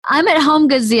I'm at Home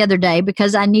Goods the other day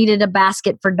because I needed a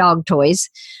basket for dog toys.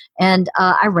 And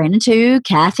I ran into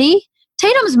Kathy,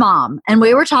 Tatum's mom. And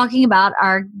we were talking about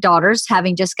our daughters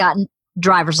having just gotten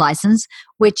driver's license,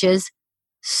 which is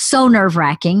so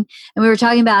nerve-wracking. And we were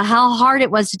talking about how hard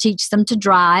it was to teach them to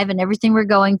drive and everything we're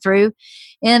going through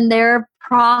in their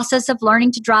process of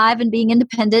learning to drive and being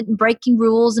independent and breaking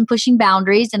rules and pushing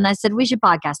boundaries. And I said, we should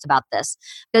podcast about this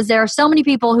because there are so many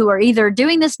people who are either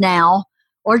doing this now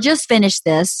or just finished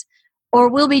this or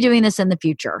will be doing this in the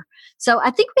future. So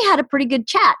I think we had a pretty good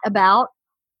chat about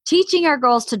teaching our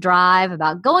girls to drive,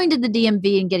 about going to the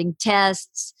DMV and getting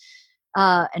tests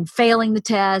and failing the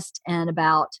test, and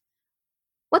about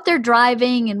what they're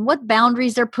driving and what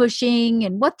boundaries they're pushing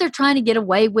and what they're trying to get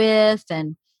away with.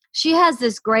 And she has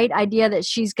this great idea that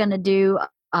she's going to do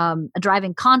a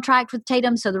driving contract with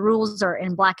Tatum. So the rules are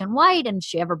in black and white, and if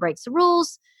she ever breaks the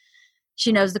rules,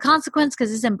 she knows the consequence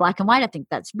because it's in black and white. I think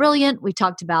that's brilliant. We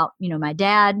talked about, my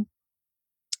dad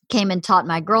came and taught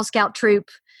my Girl Scout troop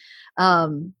a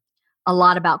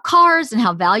lot about cars and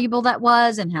how valuable that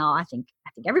was, and how I think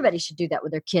everybody should do that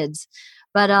with their kids.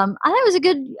 But I thought it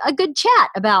was a good chat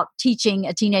about teaching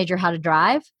a teenager how to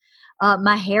drive.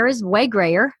 My hair is way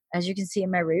grayer, as you can see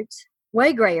in my roots,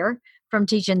 way grayer from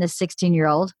teaching this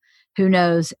 16-year-old who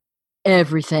knows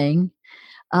everything.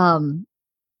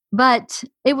 But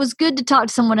it was good to talk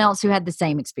to someone else who had the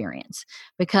same experience,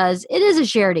 because it is a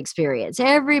shared experience.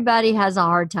 Everybody has a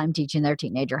hard time teaching their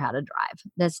teenager how to drive.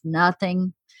 That's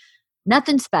nothing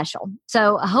special.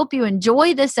 So I hope you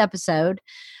enjoy this episode.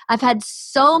 I've had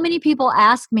so many people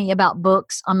ask me about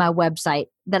books on my website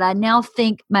that I now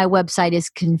think my website is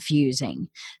confusing.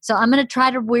 So I'm going to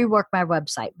try to rework my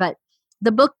website. But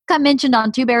the book I mentioned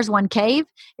on Two Bears, One Cave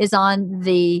is on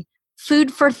the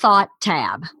Food for Thought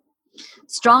tab.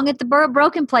 Strong at the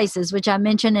Broken Places, which I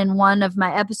mentioned in one of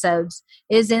my episodes,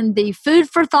 is in the Food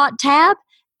for Thought tab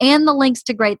and the Links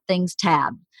to Great Things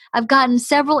tab. I've gotten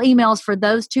several emails for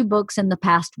those two books in the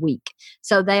past week.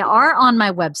 So they are on my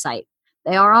website.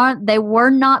 They were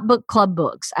not book club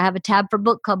books. I have a tab for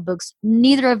book club books.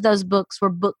 Neither of those books were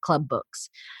book club books.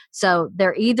 So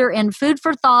they're either in Food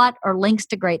for Thought or Links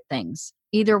to Great Things.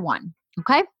 Either one.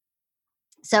 Okay?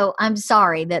 So I'm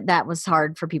sorry that was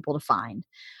hard for people to find.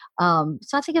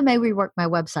 So I think I may rework my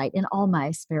website in all my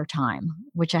spare time,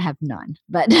 which I have none,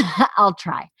 but I'll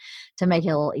try to make it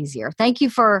a little easier. Thank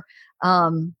you for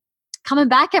coming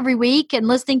back every week and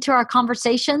listening to our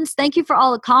conversations. Thank you for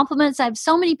all the compliments. I have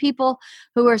so many people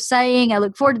who are saying, I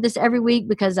look forward to this every week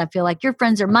because I feel like your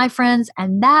friends are my friends.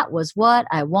 And that was what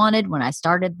I wanted when I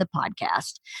started the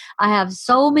podcast. I have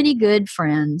so many good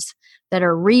friends that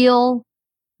are real,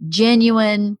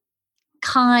 genuine,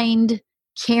 kind,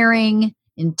 caring,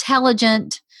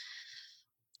 intelligent,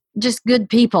 just good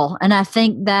people. And I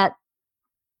think that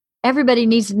everybody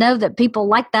needs to know that people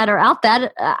like that are out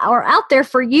there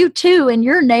for you too in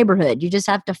your neighborhood. You just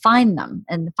have to find them,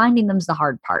 and finding them is the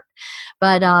hard part.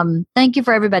 But thank you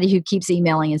for everybody who keeps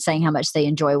emailing and saying how much they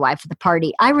enjoy Wife of the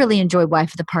Party. I really enjoy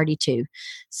Wife of the Party too.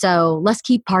 So let's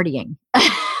keep partying.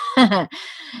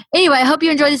 Anyway, I hope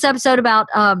you enjoyed this episode about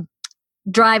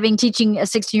driving, teaching a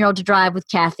 16-year-old to drive with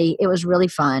Kathy. It was really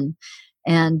fun.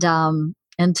 And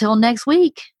until next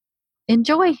week,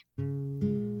 enjoy.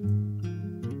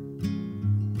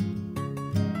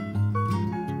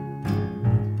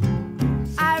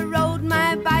 I rode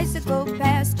my bicycle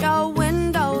past your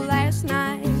window last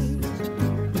night.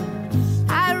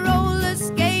 I roller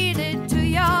skated to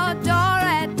your door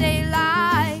at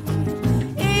daylight.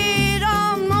 It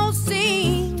almost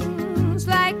seems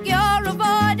like you're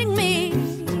avoiding me.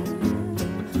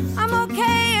 I'm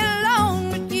okay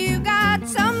alone, but you got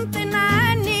something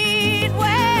I need. Well,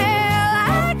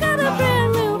 I got a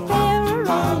brand new pair of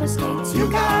roller skates. You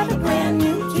got a brand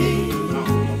new key.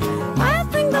 I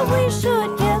think that we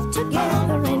should get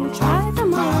together and try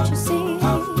them out, you see.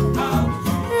 La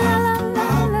la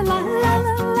la la la la la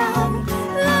la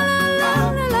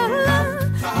la la la.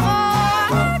 Oh,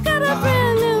 I got a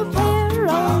brand new pair of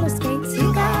roller skates.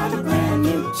 You got a brand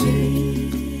new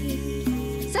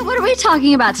key. So what are we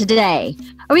talking about today?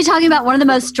 Are we talking about one of the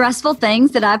most stressful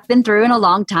things that I've been through in a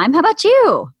long time? How about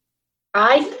you?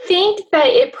 I think that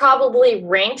it probably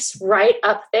ranks right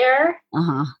up there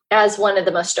as one of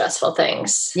the most stressful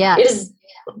things. Yeah. It is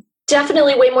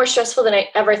definitely way more stressful than I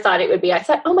ever thought it would be. I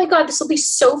thought, oh my God, this will be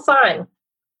so fun.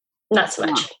 Not so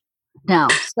much. No.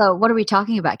 So what are we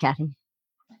talking about, Kathy?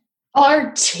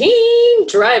 Our teen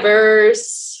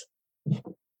drivers.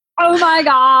 Oh my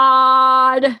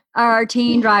God. Our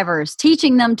teen drivers,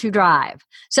 teaching them to drive.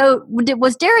 So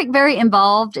was Derek very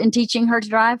involved in teaching her to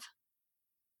drive?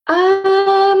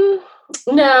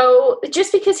 No,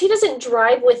 just because he doesn't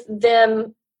drive with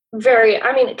them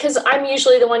because I'm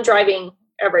usually the one driving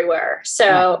everywhere.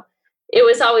 So it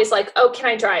was always like, oh, can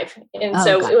I drive? And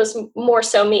so it was more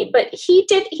so me, but he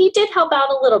did help out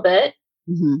a little bit.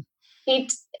 Mm-hmm.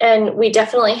 And we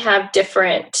definitely have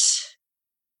different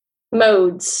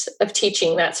modes of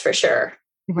teaching. That's for sure.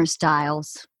 Different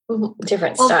styles.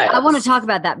 Different styles. I want to talk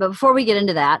about that, but before we get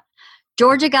into that,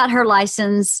 Georgia got her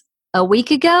license a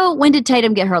week ago. When did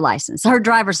Tatum get her license? Her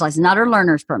driver's license, not her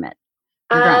learner's permit.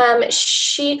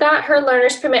 She got her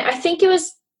learner's permit. I think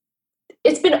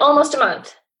it's been almost a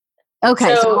month.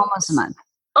 Okay, so almost a month.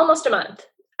 Almost a month.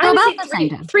 About the same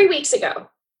time. 3 weeks ago.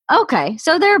 Okay,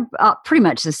 so they're pretty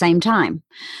much the same time.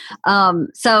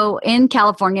 So in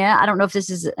California, I don't know if this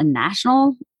is a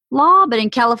national law, but in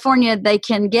California, they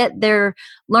can get their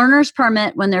learner's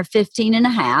permit when they're 15 and a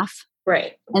half.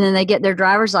 Right. And then they get their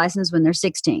driver's license when they're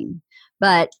 16.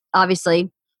 But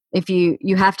obviously, if you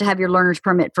have to have your learner's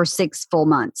permit for 6 full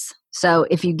months. So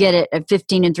if you get it at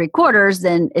 15 3/4,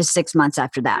 then it's 6 months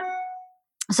after that.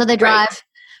 So they drive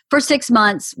for 6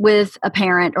 months with a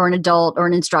parent or an adult or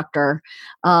an instructor.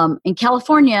 In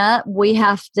California,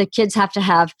 the kids have to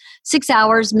have 6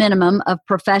 hours minimum of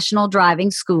professional driving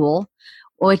school,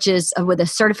 which is with a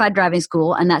certified driving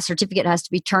school, and that certificate has to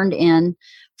be turned in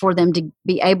for them to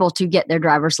be able to get their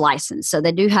driver's license. So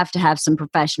they do have to have some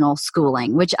professional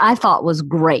schooling, which I thought was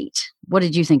great. What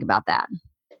did you think about that?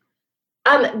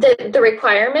 The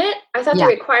requirement, I thought the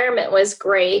requirement was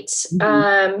great.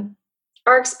 Mm-hmm.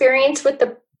 Our experience with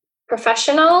the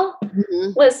professional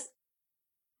was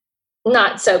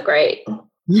not so great.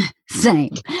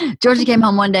 Same. Georgia came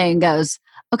home one day and goes,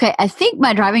 okay, I think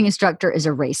my driving instructor is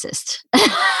a racist.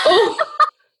 Oh.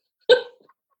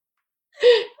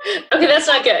 Okay, that's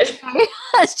not good.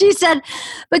 She said,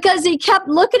 because he kept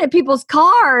looking at people's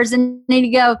cars and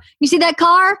he'd go, you see that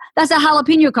car? That's a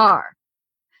jalapeno car.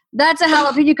 That's a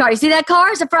jalapeno car. You see that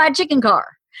car? It's a fried chicken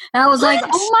car. And I was like,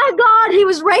 oh my God, he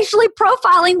was racially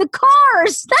profiling the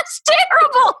cars. That's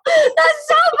terrible. That's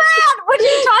so bad. Was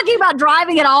he talking about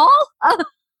driving at all?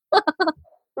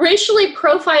 Racially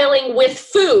profiling with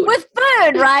food. With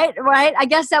food, right? Right. I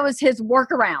guess that was his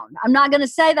workaround. I'm not going to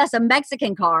say that's a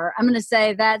Mexican car. I'm going to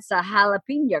say that's a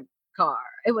jalapeno car.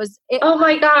 Oh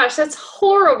my gosh, that's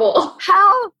horrible.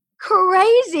 How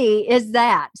crazy is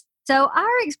that? So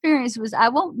our experience was, I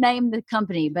won't name the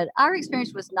company, but our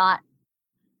experience was not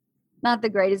the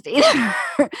greatest either.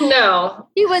 No.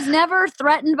 She was never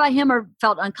threatened by him or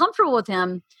felt uncomfortable with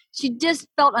him. She just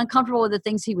felt uncomfortable with the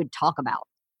things he would talk about.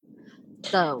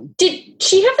 So, did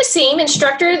she have the same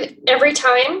instructor every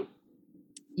time?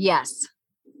 Yes,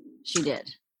 she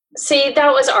did. See,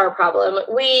 that was our problem.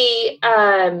 We,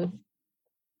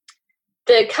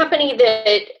 the company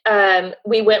that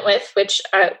we went with, which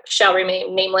shall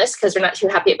remain nameless because we're not too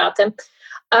happy about them,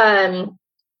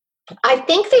 I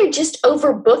think they just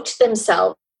overbooked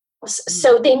themselves.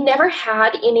 So they never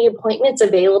had any appointments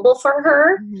available for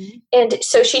her. Mm-hmm. And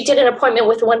so she did an appointment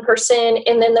with one person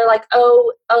and then they're like,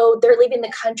 oh, they're leaving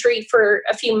the country for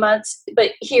a few months,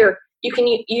 but here, you can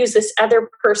use this other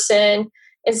person.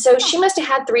 And so she must have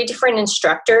had 3 different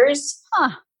instructors.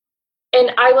 Huh.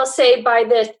 And I will say by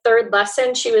the 3rd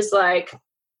lesson, she was like,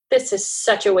 this is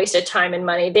such a waste of time and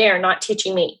money. They are not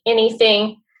teaching me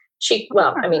anything. She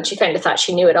kind of thought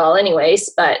she knew it all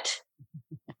anyways, but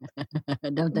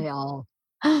don't they all?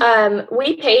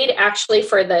 We paid actually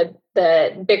for the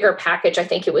bigger package. I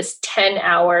think it was 10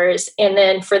 hours. And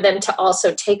then for them to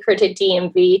also take her to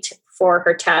DMV for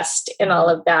her test and all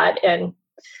of that. And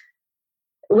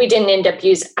we didn't end up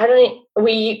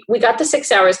we got the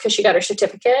 6 hours because she got her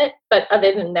certificate. But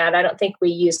other than that, I don't think we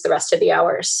used the rest of the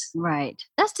hours. Right.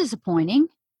 That's disappointing.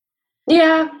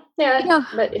 Yeah.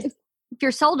 But if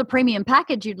you're sold a premium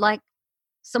package, you'd like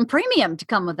some premium to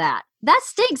come with that. That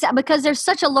stinks because there's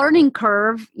such a learning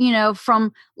curve,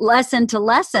 from lesson to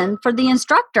lesson for the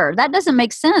instructor. That doesn't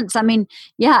make sense. I mean,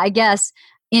 yeah, I guess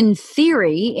in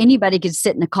theory, anybody could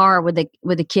sit in a car with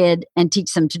a kid and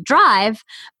teach them to drive.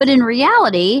 But in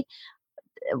reality,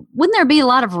 wouldn't there be a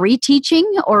lot of reteaching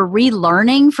or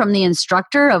relearning from the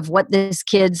instructor of what this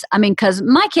because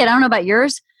my kid, I don't know about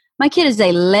yours, my kid is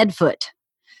a lead foot.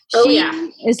 She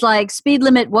is like, speed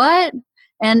limit what?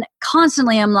 And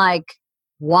constantly I'm like,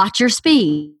 watch your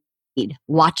speed.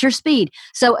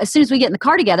 So as soon as we get in the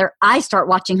car together, I start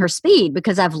watching her speed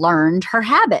because I've learned her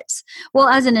habits. Well,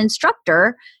 as an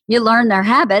instructor, you learn their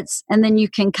habits and then you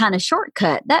can kind of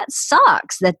shortcut. That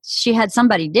sucks that she had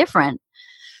somebody different.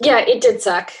 Yeah, it did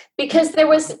suck because there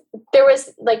was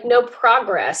like no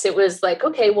progress. It was like,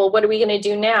 okay, well, what are we going to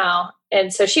do now?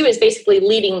 And so she was basically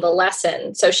leading the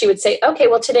lesson. So she would say, okay,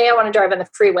 well, today I want to drive on the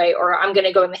freeway, or I'm going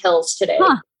to go in the hills today.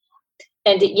 Huh.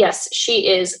 And yes, she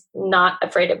is not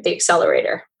afraid of the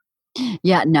accelerator.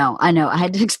 Yeah, no, I know. I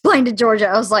had to explain to Georgia.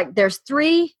 I was like, there's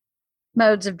 3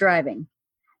 modes of driving: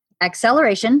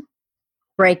 acceleration,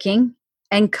 braking,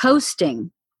 and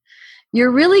coasting.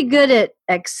 You're really good at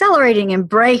accelerating and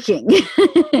braking.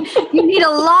 You need a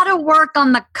lot of work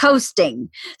on the coasting.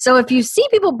 So if you see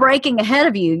people braking ahead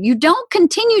of you, you don't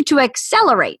continue to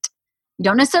accelerate. You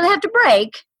don't necessarily have to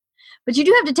brake, but you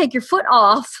do have to take your foot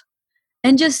off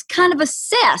and just kind of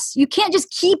assess. You can't just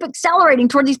keep accelerating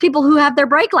toward these people who have their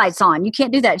brake lights on. You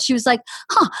can't do that. She was like,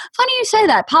 funny you say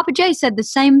that. Papa J said the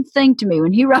same thing to me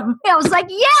when he wrote me. I was like,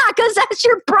 yeah, because that's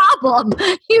your problem.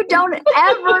 You don't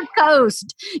ever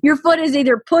coast. Your foot is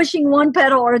either pushing one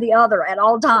pedal or the other at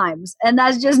all times. And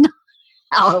that's just not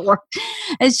how it works.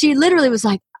 And she literally was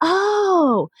like,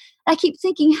 oh, I keep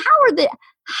thinking,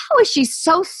 how is she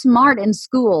so smart in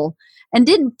school and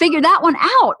didn't figure that one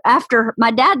out after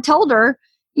my dad told her,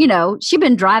 she'd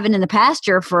been driving in the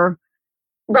pasture for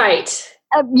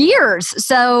years.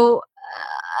 So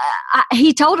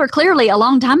he told her clearly a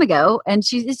long time ago, and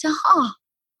she said,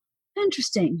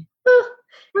 interesting.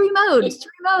 3 modes.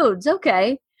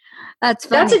 Okay. That's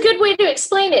funny. That's a good way to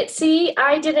explain it. See,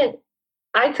 I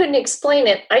couldn't explain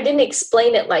it. I didn't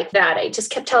explain it like that. I just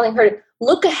kept telling her,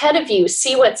 look ahead of you,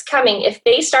 see what's coming. If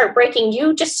they start braking,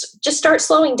 you just start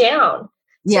slowing down.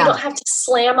 So you don't have to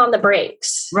slam on the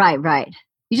brakes. Right.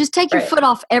 You just take your foot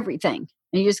off everything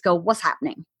and you just go, what's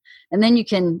happening? And then you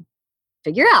can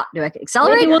figure out, do I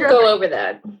accelerate? Maybe we'll go over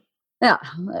that. Yeah.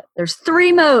 There's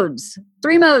 3 modes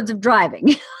of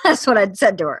driving. That's what I'd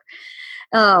said to her.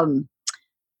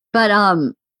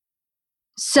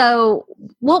 So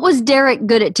what was Derek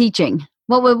good at teaching?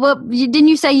 What didn't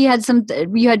you say you had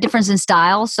difference in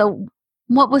style? So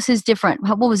what was his different?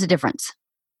 What was the difference?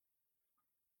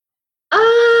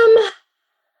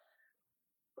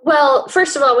 Well,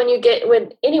 first of all, when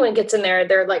anyone gets in there,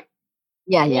 they're like,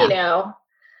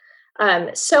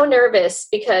 so nervous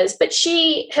but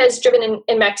she has driven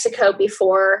in Mexico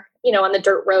before, on the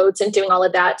dirt roads and doing all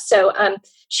of that. So,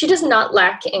 she does not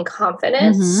lack in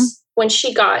confidence. When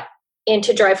she got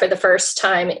into drive for the first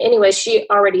time. Anyway, she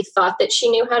already thought that she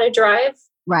knew how to drive.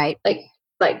 Right.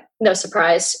 Like no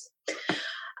surprise.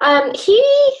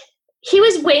 He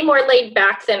was way more laid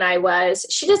back than I was.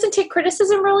 She doesn't take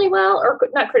criticism really well, or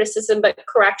not criticism, but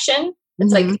correction.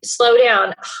 It's like, slow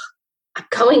down. I'm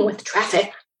going with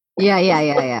traffic.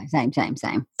 Yeah. Same.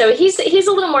 So he's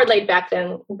a little more laid back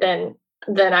than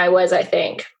I was, I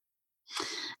think.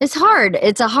 It's hard.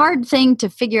 It's a hard thing to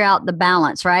figure out the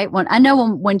balance, right?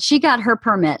 When she got her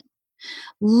permit,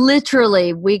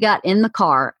 literally we got in the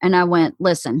car and I went,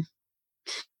 listen,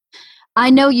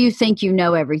 I know you think you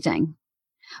know everything,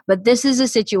 but this is a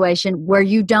situation where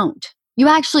you don't. You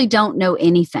actually don't know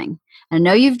anything. I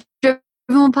know you've driven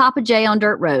with Papa J on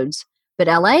dirt roads, but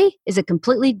LA is a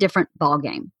completely different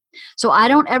ballgame. So I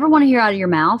don't ever want to hear out of your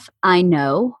mouth, I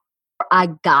know, or I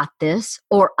got this,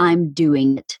 or I'm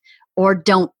doing it, or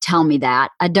don't tell me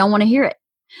that. I don't want to hear it.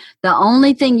 The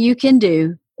only thing you can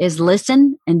do is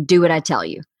listen and do what I tell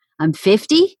you. I'm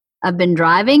 50. I've been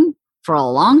driving for a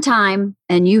long time,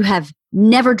 and you have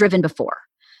never driven before.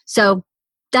 So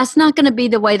that's not going to be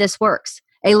the way this works.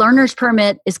 A learner's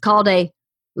permit is called a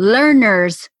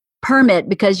learner's permit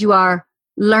because you are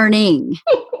learning.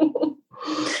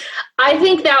 I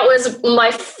think that was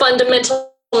my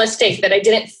fundamental mistake, that I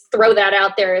didn't throw that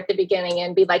out there at the beginning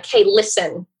and be like, hey,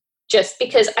 listen, just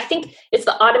because I think it's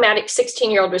the automatic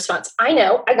 16-year-old response. I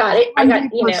know, I got it. I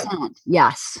got,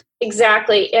 Yes,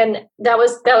 exactly. And that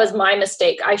was my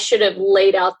mistake. I should have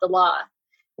laid out the law.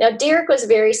 Now, Derek was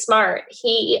very smart.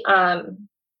 We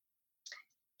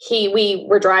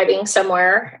were driving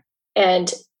somewhere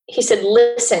and he said,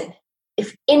 listen,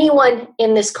 if anyone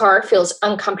in this car feels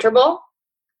uncomfortable,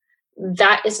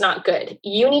 that is not good.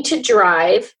 You need to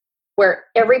drive where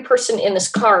every person in this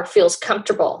car feels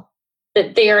comfortable,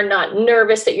 that they are not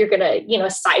nervous that you're going to,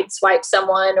 sideswipe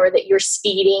someone, or that you're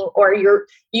speeding, or you're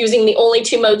using the only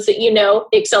 2 modes that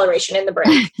the acceleration and the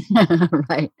brake.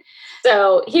 Right.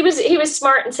 So he was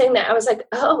smart in saying that. I was like,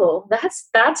 oh,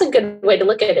 that's a good way to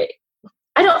look at it.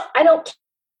 I don't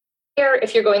care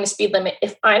if you're going the speed limit.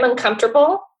 If I'm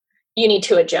uncomfortable, you need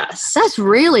to adjust. That's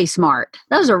really smart.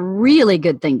 That was a really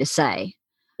good thing to say.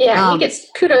 Yeah, he gets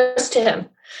kudos to him.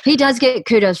 He does get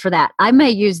kudos for that. I may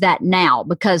use that now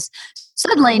because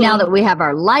suddenly now that we have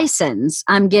our license,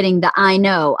 I'm getting the I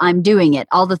know, I'm doing it.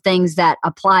 All the things that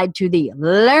applied to the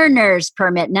learner's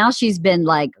permit. Now she's been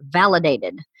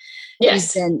validated.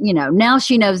 Yes. Now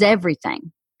she knows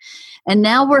everything. And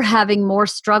now we're having more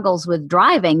struggles with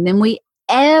driving than we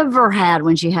ever had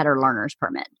when she had her learner's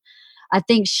permit. I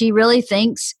think she really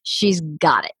thinks she's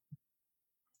got it.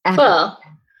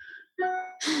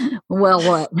 Well,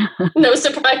 what? No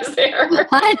surprise there.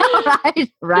 I know,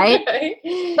 right?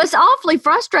 But it's awfully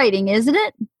frustrating, isn't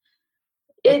it?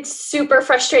 It's super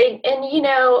frustrating. And,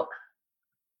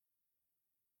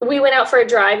 we went out for a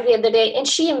drive the other day and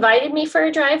she invited me for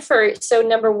a drive so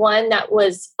number one, that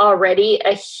was already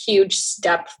a huge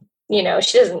step. She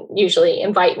doesn't usually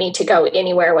invite me to go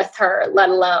anywhere with her, let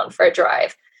alone for a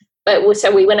drive. But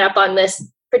so we went up on this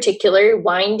particular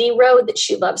windy road that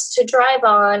she loves to drive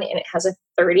on, and it has a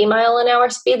 30-mile-an-hour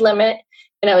speed limit.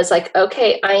 And I was like,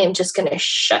 okay, I am just going to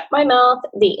shut my mouth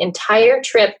the entire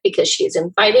trip because she's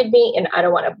invited me and I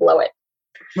don't want to blow it.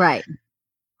 Right.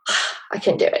 I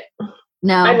couldn't do it.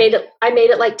 No. I made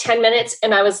it like 10 minutes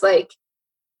and I was like,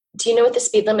 do you know what the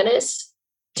speed limit is?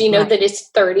 Do you know that it's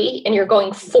 30 and you're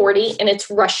going 40 and it's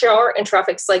rush hour and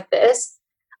traffic's like this?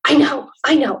 I know.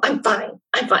 I'm fine.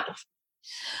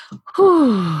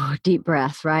 Whew, deep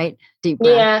breath, right? Deep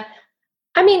breath. Yeah.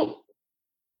 I mean,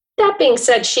 that being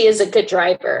said, she is a good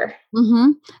driver.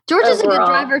 Mm-hmm. Georgia's a good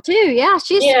driver too. Yeah.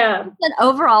 She's an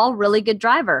overall really good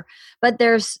driver. But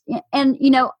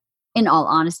in all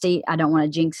honesty, I don't want to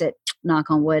jinx it,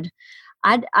 knock on wood.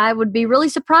 I would be really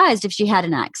surprised if she had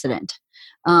an accident.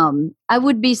 I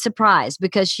would be surprised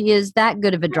because she is that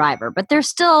good of a driver. But there's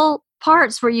still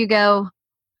parts where you go,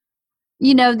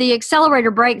 the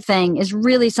accelerator brake thing is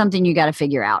really something you got to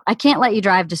figure out. I can't let you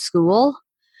drive to school,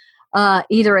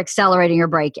 either accelerating or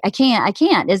brake. I can't.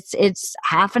 It's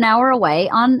half an hour away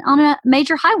on a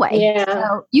major highway. Yeah.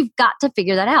 So you've got to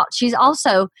figure that out. She's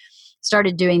also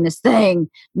started doing this thing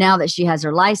now that she has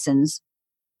her license.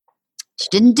 She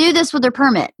didn't do this with her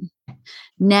permit.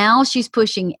 Now she's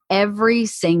pushing every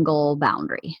single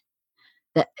boundary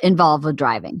that involved with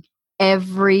driving.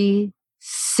 Every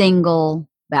single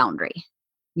boundary.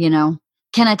 Can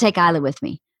I take Isla with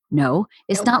me? No,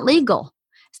 it's not legal.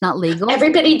 It's not legal.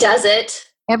 Everybody does it.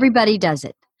 Everybody does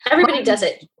it.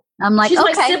 I'm like, she's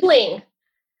okay. my sibling.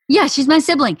 Yeah, she's my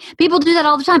sibling. People do that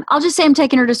all the time. I'll just say I'm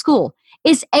taking her to school.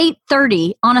 It's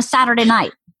 8:30 on a Saturday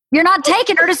night. You're not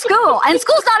taking her to school, and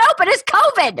school's not open. It's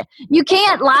COVID. You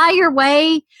can't lie your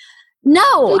way.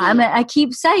 No, I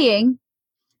keep saying,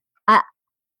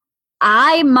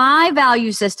 my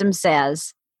value system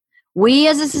says we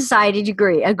as a society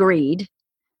agreed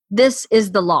this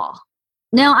is the law.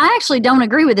 Now, I actually don't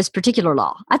agree with this particular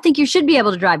law. I think you should be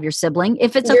able to drive your sibling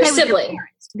if it's okay with your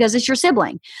parents, because it's your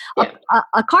sibling. Yeah.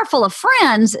 A car full of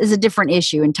friends is a different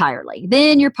issue entirely.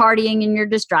 Then you're partying and you're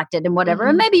distracted and whatever. Mm-hmm.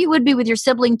 And maybe you would be with your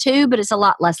sibling too, but it's a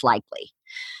lot less likely.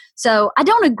 So I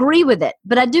don't agree with it,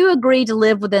 but I do agree to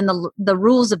live within the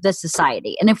rules of this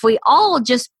society. And if we all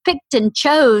just picked and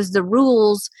chose the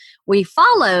rules we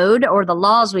followed or the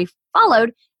laws we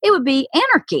followed, it would be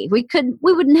anarchy. We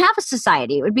wouldn't have a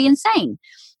society. It would be insane.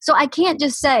 So I can't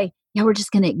just say, yeah, we're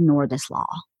just going to ignore this law.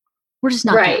 We're just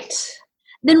not. Right.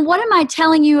 Then what am I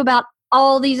telling you about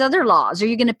all these other laws? Are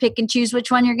you going to pick and choose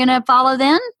which one you're going to follow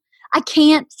then? I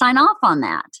can't sign off on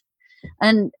that.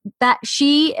 And that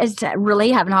she is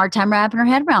really having a hard time wrapping her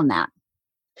head around that.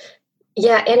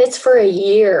 Yeah. And it's for a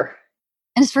year.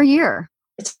 It's for a year.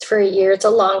 It's a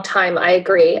long time. I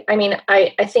agree. I mean,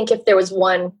 I think if there was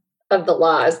one of the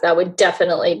laws, that would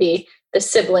definitely be the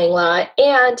sibling law.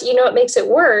 And what makes it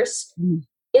worse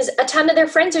is a ton of their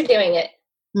friends are doing it.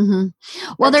 Mm-hmm.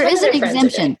 Well, there is an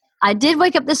exemption. I did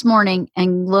wake up this morning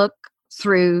and look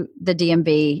through the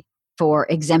DMV for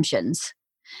exemptions.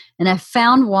 And I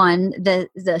found one, the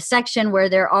section where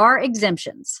there are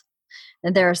exemptions.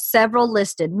 And there are several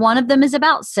listed. One of them is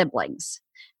about siblings.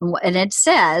 And it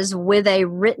says, with a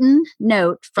written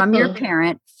note from your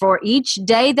parent for each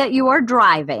day that you are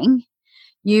driving,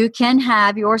 you can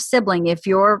have your sibling, if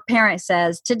your parent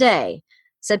says, today,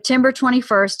 September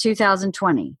 21st,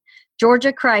 2020,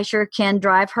 Georgia Kreischer can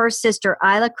drive her sister,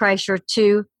 Isla Kreischer,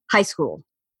 to high school.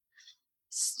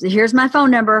 Here's my phone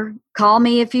number. Call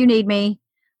me if you need me.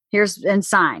 And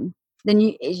sign. Then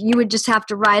you would just have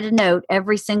to write a note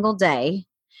every single day.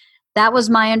 That was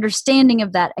my understanding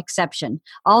of that exception.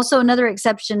 Also, another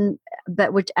exception,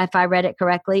 but which, if I read it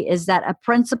correctly, is that a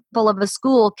principal of a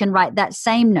school can write that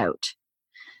same note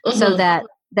so that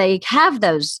they have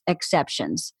those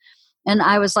exceptions. And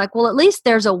I was like, well, at least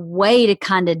there's a way to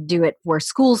kind of do it where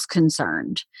school's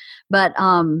concerned. But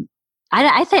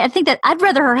I think that I'd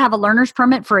rather her have a learner's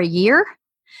permit for a year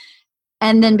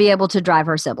and then be able to drive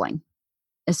her sibling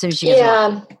as soon as she gets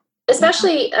home.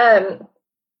 Especially, I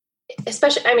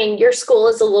mean, your school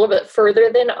is a little bit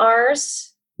further than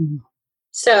ours. Mm-hmm.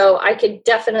 So I could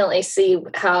definitely see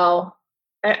how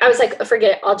I was like,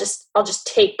 forget it. I'll just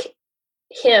take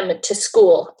him to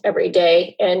school every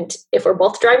day. And if we're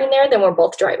both driving there, then we're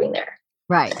both driving there.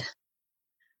 Right.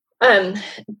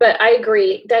 But I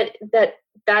agree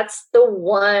that's the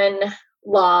one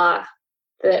law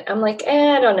that I'm like,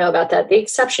 I don't know about that. The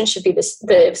exception should be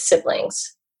the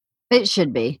siblings. It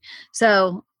should be.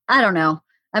 So I don't know.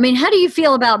 I mean, how do you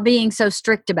feel about being so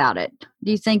strict about it?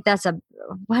 Do you think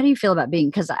how do you feel about being,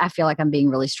 because I feel like I'm being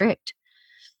really strict.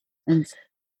 And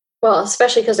well,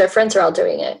 especially because their friends are all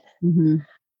doing it. Mm-hmm.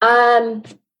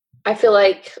 I feel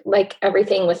like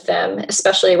everything with them,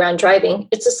 especially around driving,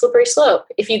 it's a slippery slope.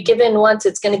 If you give in once,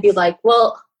 it's going to be like,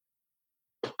 well,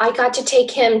 I got to take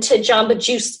him to Jamba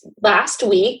Juice last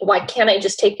week. Why can't I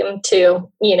just take him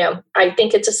to, I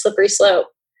think it's a slippery slope.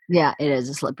 Yeah, it is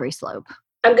a slippery slope.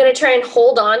 I'm going to try and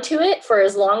hold on to it for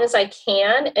as long as I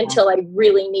can until I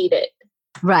really need it.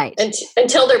 Right.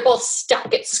 Until they're both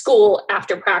stuck at school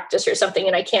after practice or something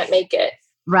and I can't make it.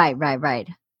 Right.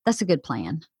 That's a good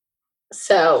plan.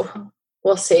 So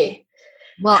we'll see.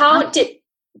 Well, how did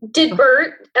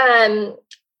Bert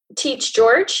teach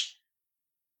George?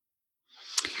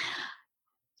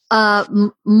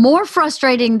 More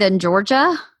frustrating than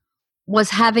Georgia was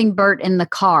having Bert in the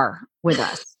car with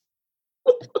us.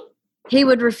 He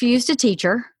would refuse to teach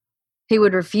her. He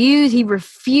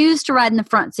refused to ride in the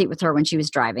front seat with her when she was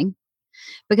driving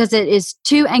because it is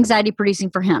too anxiety producing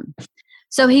for him.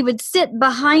 So he would sit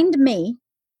behind me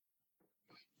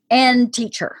and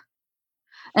teach her.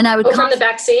 And I would over the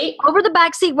back seat? Over the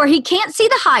back seat where he can't see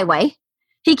the highway.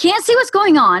 He can't see what's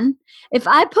going on. If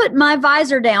I put my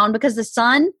visor down because the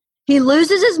sun, he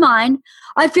loses his mind.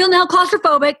 I feel now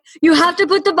claustrophobic. You have to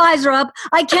put the visor up.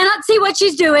 I cannot see what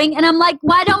she's doing. And I'm like,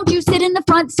 why don't you sit in the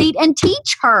front seat and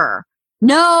teach her?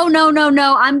 No.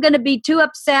 I'm going to be too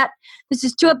upset. This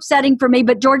is too upsetting for me.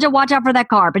 But Georgia, watch out for that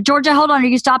car. But Georgia, hold on. Are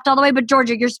you stopped all the way? But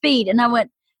Georgia, your speed. And I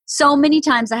went, so many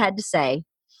times I had to say,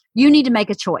 you need to make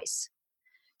a choice.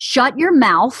 Shut your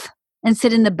mouth and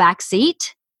sit in the back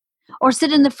seat or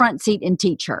sit in the front seat and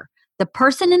teach her. The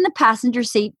person in the passenger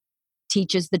seat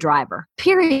teaches the driver.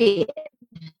 Period.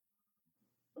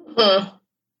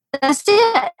 That's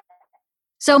it.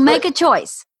 So make a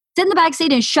choice. Sit in the back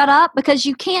seat and shut up because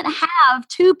you can't have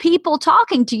two people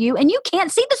talking to you and you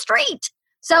can't see the street.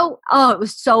 So, it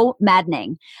was so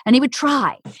maddening. And he would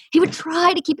try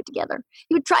to keep it together.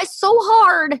 He would try so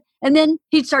hard. And then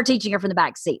he'd start teaching her from the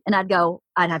back seat. And I'd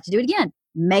have to do it again.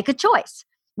 Make a choice.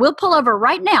 We'll pull over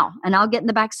right now and I'll get in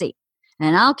the back seat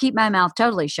and I'll keep my mouth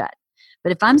totally shut.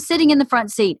 But if I'm sitting in the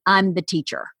front seat, I'm the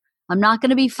teacher. I'm not going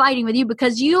to be fighting with you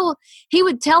because he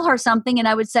would tell her something and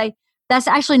I would say, that's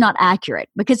actually not accurate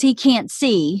because he can't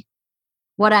see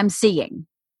what I'm seeing.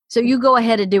 So you go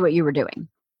ahead and do what you were doing.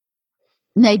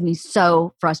 Made me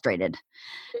so frustrated.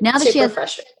 Now that super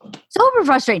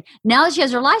frustrating. Now that she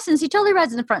has her license, he totally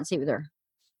rides in the front seat with her.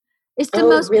 It's the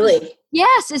most really.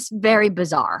 Yes, it's very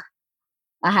bizarre.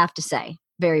 I have to say,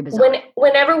 very bizarre.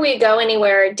 Whenever we go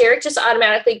anywhere, Derek just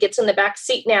automatically gets in the back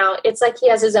seat now. It's like he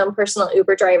has his own personal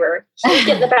Uber driver. He would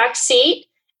get in the back seat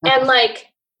and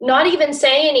not even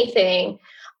say anything.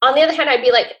 On the other hand, I'd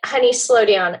be like, honey, slow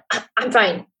down. I'm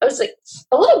fine. I was like,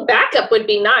 a little backup would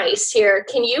be nice here.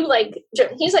 Can you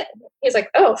he's like,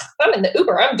 oh, I'm in the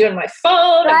Uber. I'm doing my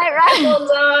phone.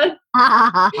 Right.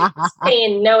 He's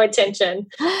paying no attention.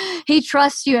 He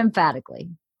trusts you emphatically.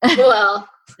 Well,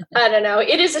 I don't know.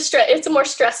 It's a more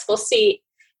stressful seat.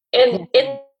 And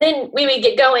then we would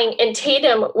get going and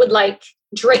Tatum would like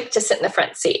Drake to sit in the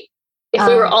front seat. If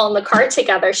we were all in the car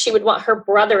together, she would want her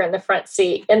brother in the front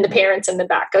seat and the parents in the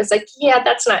back. I was like, yeah,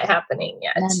 that's not happening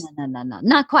yet. No.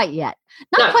 Not quite yet.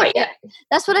 Not quite yet.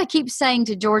 That's what I keep saying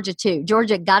to Georgia too.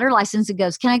 Georgia got her license and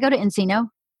goes, can I go to Encino?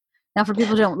 Now for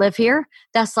people who don't live here,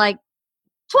 that's like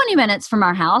 20 minutes from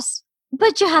our house,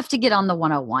 but you have to get on the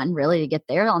 101 really to get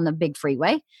there on the big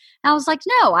freeway. And I was like,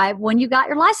 no, when you got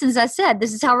your license, I said,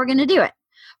 this is how we're going to do it.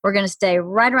 We're going to stay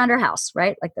right around our house,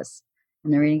 right? Like this.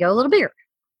 And then we're going to go a little bigger.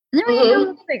 And then we're going to go a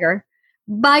little bigger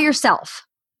by yourself,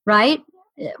 right?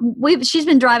 She's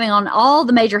been driving on all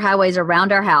the major highways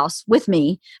around our house with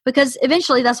me because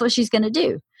eventually that's what she's going to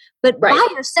do. But by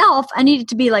yourself, I need it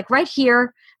to be like right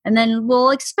here and then we'll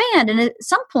expand. And at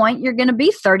some point, you're going to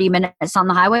be 30 minutes on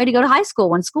the highway to go to high school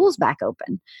when school's back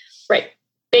open. Right.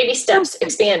 Baby steps,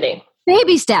 expanding.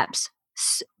 Baby steps.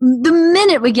 The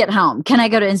minute we get home, can I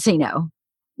go to Encino?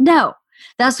 No.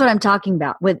 That's what I'm talking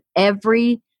about with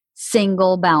every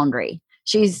single boundary.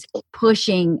 She's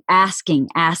pushing, asking,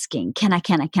 can I?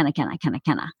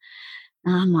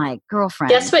 And I'm like,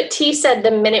 girlfriend. Guess what T said the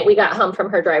minute we got home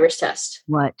from her driver's test?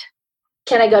 What?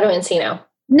 Can I go to Encino?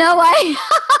 No way.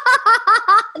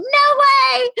 No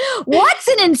way. What's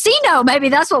an Encino? Maybe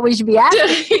that's what we should be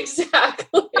asking.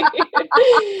 Exactly.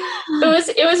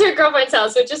 It was her girlfriend's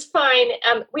house, which is fine.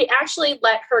 We actually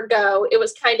let her go. It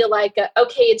was kind of like,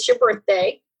 okay, it's your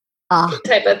birthday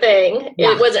type of thing.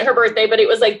 Yeah. It wasn't her birthday, but it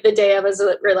was like the day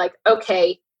we're like,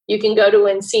 okay, you can go to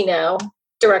Encino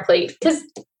directly. Because,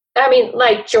 I mean,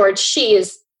 like George,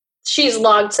 she's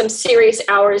logged some serious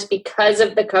hours because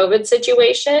of the COVID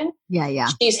situation. Yeah.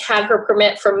 She's had her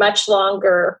permit for much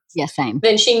longer same.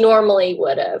 than she normally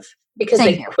would have because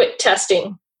they quit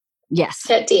testing. Yes.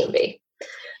 At DMV.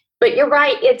 But you're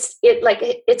right. It's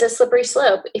a slippery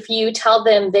slope. If you tell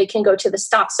them they can go to the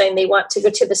stop sign, they want to go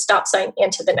to the stop sign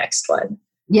and to the next one.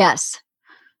 Yes.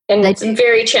 And it's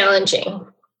very challenging.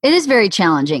 It is very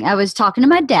challenging. I was talking to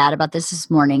my dad about this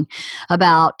morning,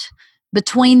 about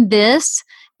between this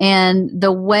and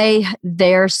the way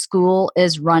their school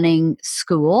is running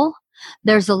school,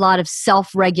 there's a lot of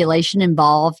self-regulation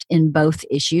involved in both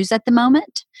issues at the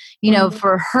moment. You know,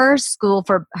 for her school,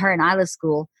 for her and Isla's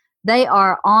school, they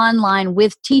are online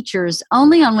with teachers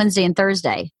only on Wednesday and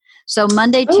Thursday. So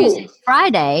Monday, Tuesday,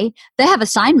 Friday, they have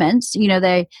assignments. You know,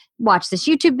 they watch this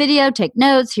YouTube video, take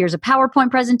notes. Here's a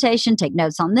PowerPoint presentation. Take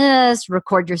notes on this.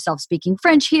 Record yourself speaking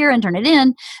French here and turn it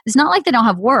in. It's not like they don't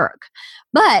have work,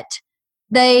 but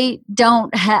they're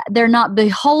not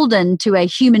beholden to a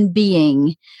human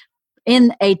being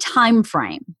in a time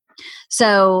frame.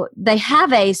 So they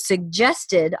have a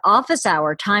suggested office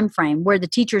hour time frame where the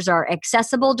teachers are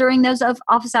accessible during those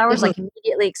office hours, like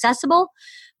immediately accessible,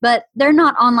 but they're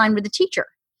not online with the teacher.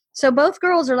 So both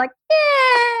girls are like,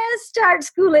 start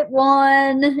school at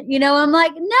 1. You know, I'm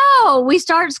like, no, we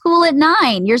start school at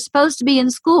 9. You're supposed to be in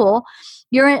school.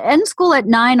 You're in school at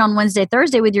 9 on Wednesday,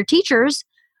 Thursday with your teachers.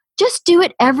 Just do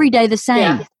it every day the same.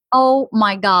 Yeah. Oh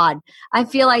my God.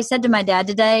 I said to my dad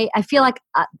today, I feel like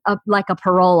a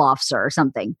parole officer or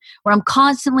something, where I'm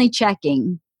constantly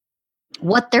checking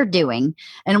what they're doing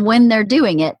and when they're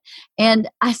doing it. And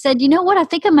I said, you know what I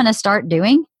think I'm going to start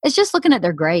doing? Is just looking at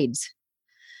their grades.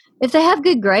 If they have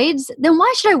good grades, then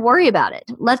why should I worry about it?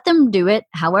 Let them do it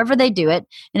however they do it.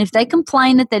 And if they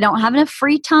complain that they don't have enough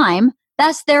free time,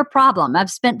 that's their problem. I've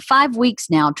spent 5 weeks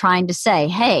now trying to say,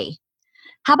 hey,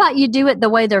 how about you do it the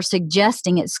way they're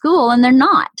suggesting at school, and they're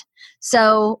not.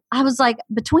 So I was like,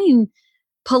 between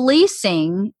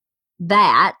policing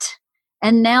that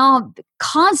and now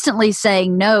constantly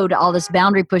saying no to all this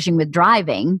boundary pushing with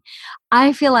driving,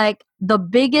 I feel like the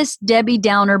biggest Debbie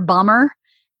Downer bummer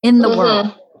in the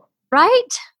world,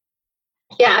 right?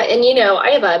 Yeah, and you know, I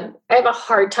have a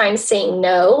hard time saying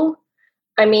no.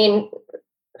 I mean,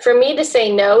 for me to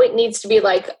say no, it needs to be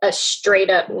like a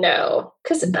straight up no.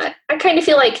 Because I kind of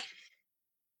feel like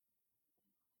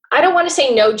I don't want to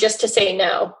say no just to say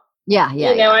no. Yeah.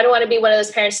 You know, I don't want to be one of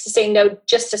those parents to say no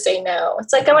just to say no.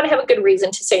 It's like I want to have a good reason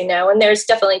to say no. And there's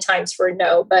definitely times for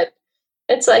no, but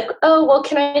it's like, oh, well,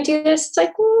 can I do this? It's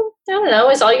like, I don't know.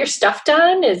 Is all your stuff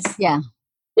done? Is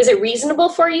it reasonable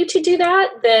for you to do that?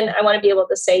 Then I want to be able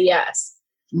to say yes.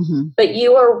 Mm-hmm. But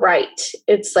you are right.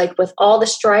 It's like with all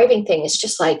this driving thing, it's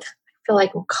just like, I feel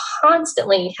like I'm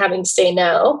constantly having to say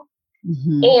no.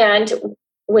 Mm-hmm. And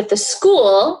with the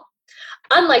school,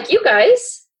 unlike you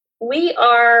guys, they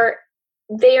are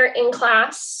in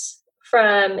class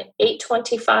from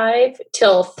 8:25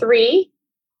 till 3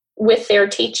 with their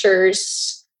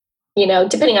teachers, you know,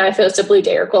 depending on if it was a blue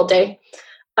day or cold day,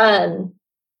 the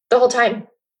whole time.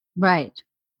 Right.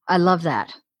 I love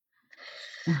that.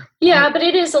 Yeah, but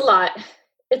it is a lot.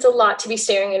 It's a lot to be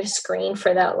staring at a screen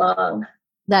for that long.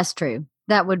 That's true.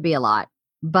 That would be a lot.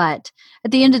 But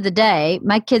at the end of the day,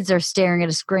 my kids are staring at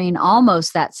a screen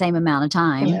almost that same amount of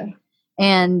time. Yeah.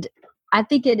 And I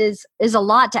think it is a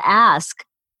lot to ask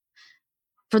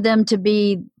for them to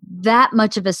be that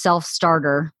much of a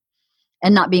self-starter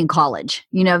and not be in college.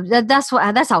 You know, that's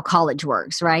how college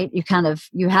works, right?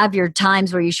 You have your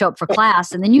times where you show up for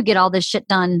class and then you get all this shit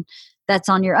done that's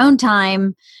on your own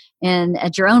time and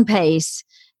at your own pace.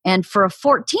 And for a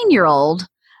 14-year-old,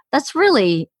 that's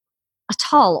really a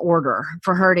tall order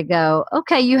for her to go,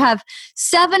 okay, you have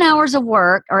 7 hours of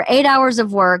work or 8 hours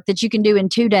of work that you can do in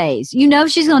 2 days. You know,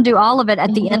 she's going to do all of it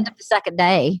at the end of the second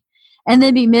day and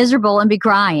then be miserable and be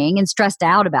crying and stressed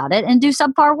out about it and do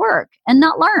subpar work and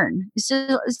not learn. It's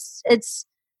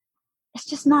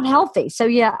just not healthy. So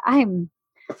yeah, I'm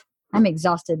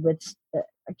exhausted with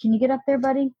can you get up there,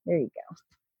 buddy? There you go.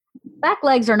 Back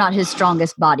legs are not his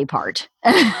strongest body part.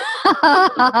 He's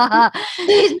not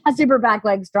super back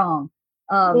leg strong.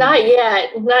 Not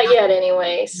yet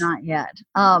anyways. Not yet.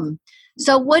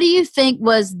 So what do you think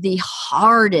was the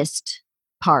hardest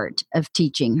part of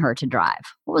teaching her to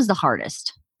drive? What was the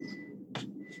hardest?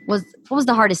 what was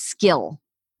the hardest skill,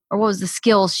 or what was the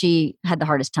skill she had the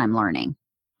hardest time learning?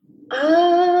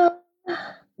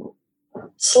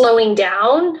 Slowing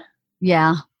down.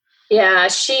 Yeah. Yeah,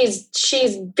 she's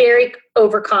very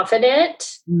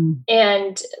overconfident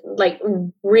and like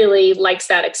really likes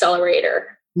that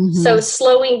accelerator. Mm-hmm. So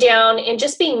slowing down and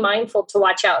just being mindful to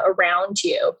watch out around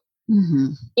you. Mm-hmm.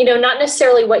 You know, not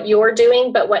necessarily what you're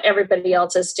doing, but what everybody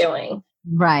else is doing.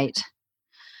 Right.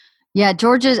 Yeah,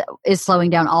 Georgia is slowing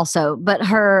down also, but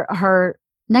her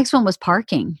next one was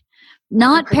parking.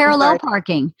 Not parallel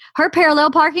parking. Her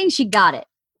parallel parking, she got it.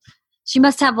 She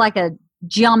must have like a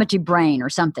geometry brain or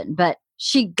something, but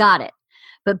she got it.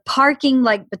 But parking,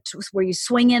 like where you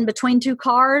swing in between two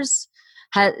cars,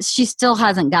 she still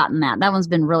hasn't gotten that. That one's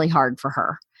been really hard for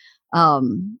her.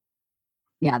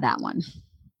 Yeah, that one.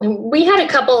 We had a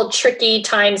couple of tricky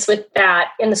times with that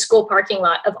in the school parking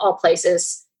lot of all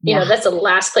places. You know, that's the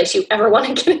last place you ever want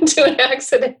to get into an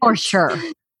accident. For sure.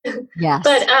 Yes.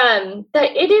 But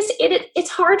it's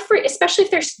hard for, especially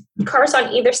if there's cars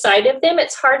on either side of them,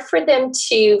 it's hard for them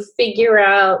to figure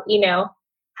out, you know,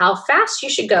 how fast you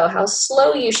should go, how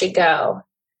slow you should go.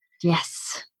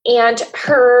 Yes. And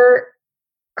her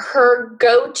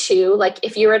go-to, like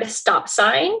if you're at a stop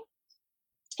sign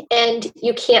and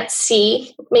you can't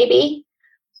see, maybe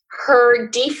her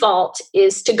default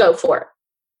is to go for it.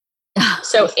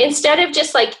 So instead of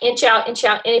just like inch out, and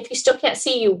if you still can't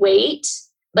see, you wait.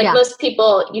 Like most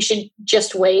people, you should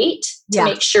just wait to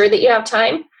make sure that you have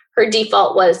time. Her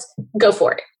default was go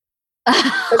for it.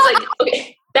 I was like,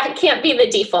 okay, that can't be the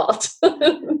default. Go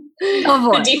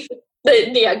for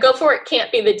it. Go for it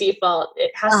can't be the default.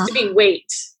 It has to be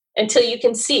wait until you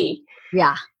can see.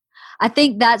 Yeah. I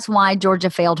think that's why Georgia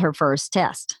failed her first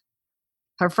test.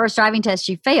 Her first driving test,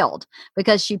 she failed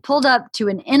because she pulled up to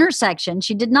an intersection.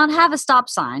 She did not have a stop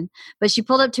sign, but she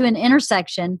pulled up to an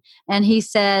intersection and he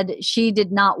said she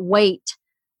did not wait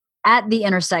at the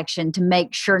intersection to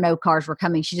make sure no cars were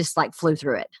coming. She just like flew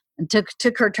through it and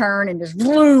took her turn and just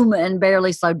vroom and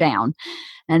barely slowed down.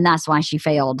 And that's why she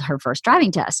failed her first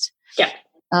driving test. Yeah.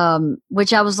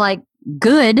 Which I was like,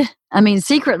 good. I mean,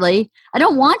 secretly, I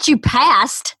don't want you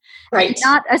passed. Right.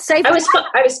 Not a safe. I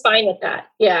was fine with that.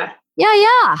 Yeah.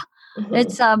 Yeah. Mm-hmm.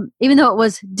 It's even though it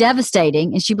was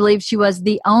devastating, and she believed she was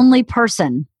the only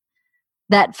person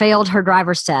that failed her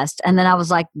driver's test. And then I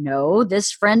was like, no,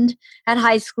 this friend at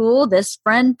high school, this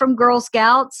friend from Girl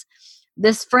Scouts,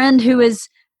 this friend who is,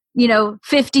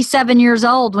 57 years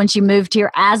old when she moved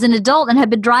here as an adult and had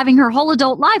been driving her whole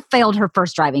adult life, failed her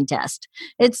first driving test.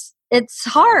 It's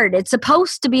hard. It's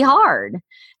supposed to be hard.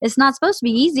 It's not supposed to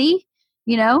be easy,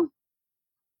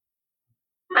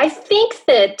 I think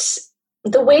that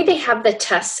the way they have the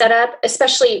test set up,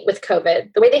 especially with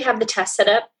COVID, the way they have the test set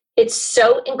up, it's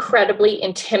so incredibly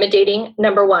intimidating,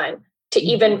 number one, to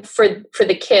even for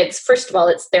the kids. First of all,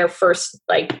 it's their first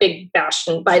like big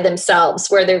bastion by themselves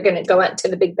where they're going to go out into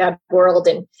the big bad world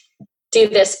and do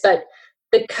this. But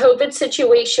the COVID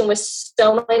situation was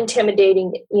so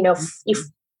intimidating. You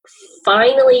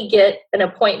finally get an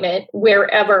appointment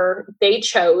wherever they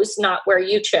chose, not where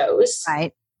you chose.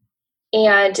 Right.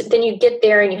 And then you get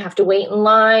there and you have to wait in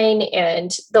line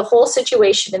and the whole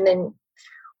situation. And then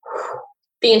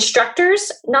the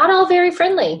instructors, not all very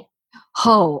friendly.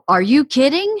 Oh, are you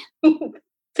kidding?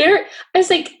 I was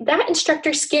like, that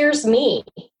instructor scares me.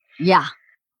 Yeah,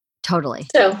 totally.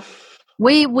 So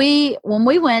we when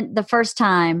we went the first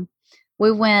time,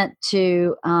 we went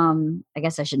to, I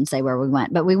guess I shouldn't say where we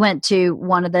went, but we went to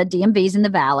one of the DMVs in the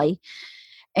Valley.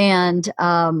 And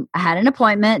I had an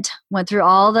appointment, went through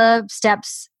all the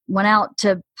steps, went out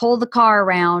to pull the car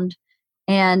around,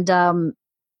 and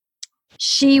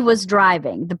she was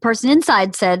driving. The person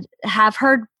inside said, have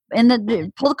her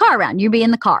pull the car around. You be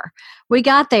in the car. We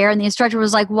got there, and the instructor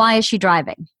was like, why is she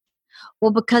driving?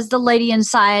 Well, because the lady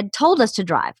inside told us to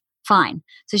drive. Fine.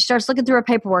 So she starts looking through her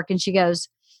paperwork, and she goes,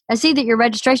 I see that your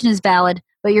registration is valid,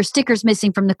 but your sticker's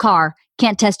missing from the car.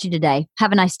 Can't test you today.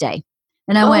 Have a nice day.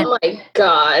 And I went, oh my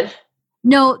God.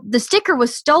 No, the sticker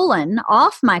was stolen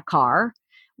off my car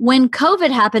when COVID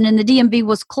happened and the DMV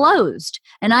was closed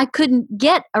and I couldn't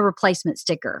get a replacement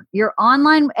sticker. Your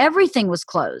online, everything was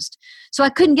closed. So I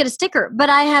couldn't get a sticker, but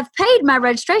I have paid my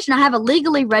registration. I have a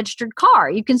legally registered car.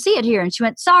 You can see it here. And she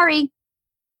went, sorry.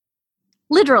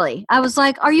 Literally. I was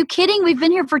like, are you kidding? We've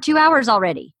been here for 2 hours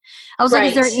already. I was like,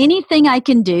 is there anything I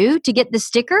can do to get the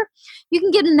sticker? You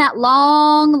can get in that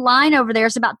long line over there.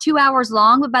 It's about 2 hours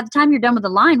long, but by the time you're done with the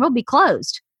line, we'll be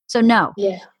closed. So no.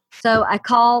 Yeah. So I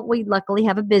call, we luckily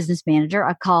have a business manager.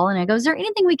 I call and I go, is there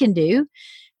anything we can do?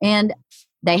 And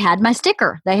they had my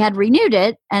sticker. They had renewed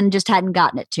it and just hadn't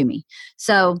gotten it to me.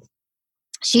 So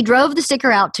she drove the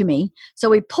sticker out to me. So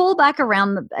we pull back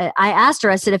around. I asked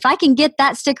her, I said, if I can get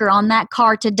that sticker on that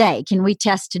car today, can we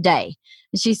test today?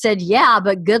 And she said, yeah,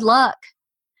 but good luck.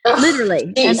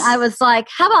 Literally. Geez. And I was like,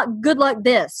 how about good luck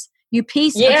this? You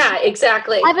piece of Yeah,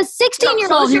 exactly. I have a 16-year-old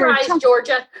Close your here. eyes,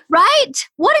 Georgia. Right?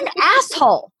 What an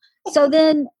asshole. So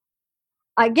then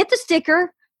I get the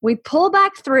sticker. We pull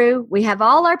back through. We have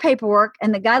all our paperwork.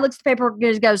 And the guy looks at the paperwork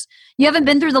and goes, you haven't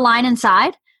been through the line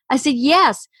inside? I said,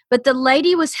 yes. But the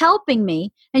lady was helping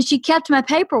me and she kept my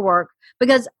paperwork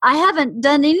because I haven't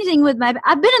done anything with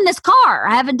I've been in this car.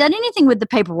 I haven't done anything with the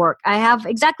paperwork. I have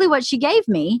exactly what she gave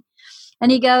me.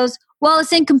 And he goes, well,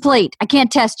 it's incomplete. I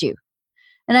can't test you.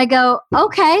 And I go,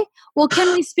 okay, well,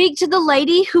 can we speak to the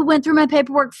lady who went through my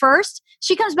paperwork first?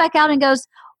 She comes back out and goes,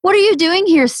 what are you doing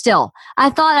here still? I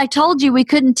thought I told you we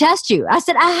couldn't test you. I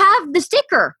said, I have the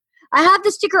sticker. I have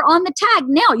the sticker on the tag.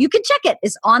 Now you can check it.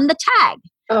 It's on the tag.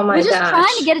 Oh my We're just gosh.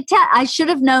 trying to get a test. I should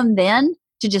have known then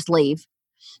to just leave.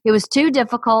 It was too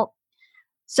difficult.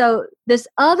 So this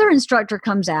other instructor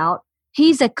comes out.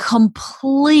 He's a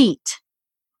complete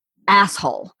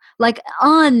asshole, like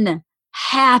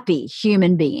unhappy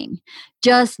human being,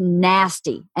 just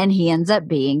nasty. And he ends up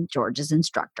being George's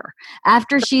instructor.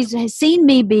 After she's seen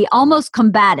me be almost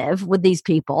combative with these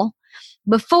people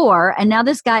before, and now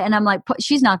this guy, and I'm like,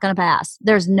 she's not going to pass.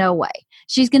 There's no way.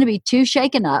 She's going to be too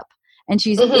shaken up. And if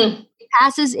she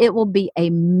passes, it will be a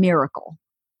miracle.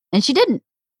 And she didn't.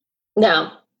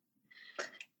 No.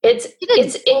 It's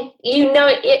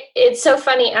so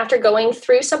funny after going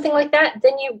through something like that,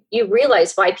 then you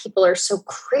realize why people are so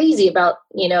crazy about,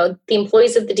 the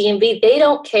employees of the DMV. They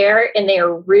don't care and they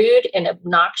are rude and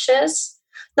obnoxious.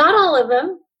 Not all of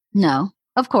them. No,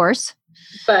 of course.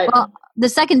 But the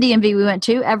second DMV we went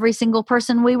to, every single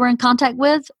person we were in contact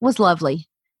with was lovely.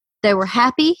 They were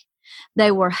happy.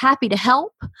 They were happy to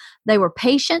help. They were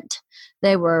patient.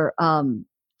 They were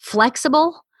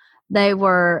flexible. They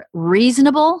were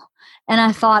reasonable. And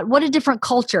I thought, what a different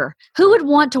culture. Who would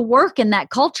want to work in that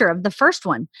culture of the first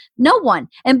one? No one.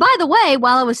 And by the way,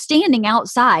 while I was standing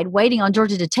outside waiting on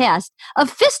Georgia to test, a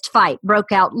fist fight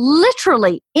broke out.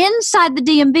 Literally inside the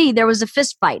DMV, there was a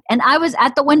fist fight. And I was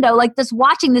at the window like this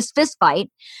watching this fist fight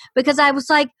because I was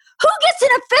like, who gets in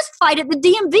a fist fight at the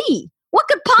DMV? What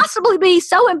could possibly be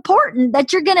so important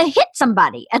that you're going to hit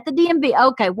somebody at the DMV?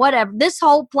 Okay, whatever. This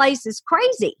whole place is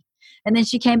crazy. And then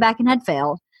she came back and had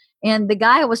failed. And the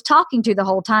guy I was talking to the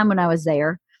whole time when I was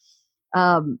there,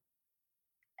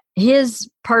 his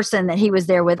person that he was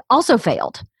there with also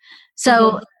failed.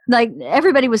 So like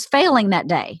everybody was failing that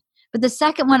day. But the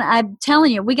second one, I'm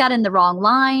telling you, we got in the wrong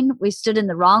line. We stood in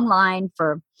the wrong line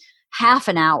for half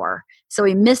an hour. So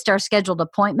we missed our scheduled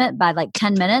appointment by like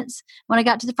 10 minutes. When I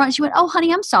got to the front, she went, oh,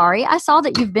 honey, I'm sorry. I saw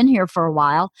that you've been here for a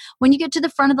while. When you get to the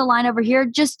front of the line over here,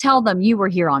 just tell them you were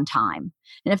here on time.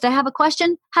 And if they have a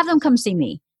question, have them come see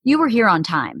me. You were here on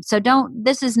time. So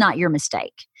this is not your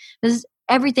mistake.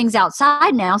 Everything's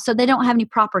outside now, so they don't have any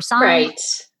proper signs. Right.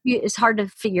 It's hard to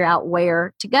figure out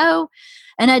where to go.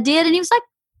 And I did. And he was like,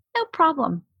 no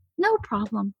problem. No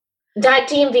problem. That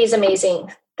DMV is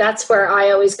amazing. That's where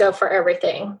I always go for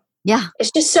everything. Yeah.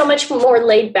 It's just so much more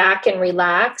laid back and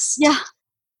relaxed. Yeah.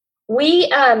 We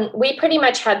pretty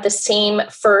much had the same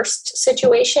first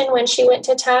situation when she went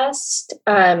to test.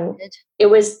 It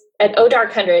was at O'Dark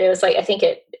 100. It was like, I think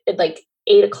at like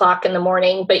 8:00 in the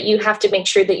morning, but you have to make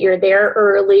sure that you're there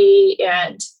early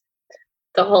and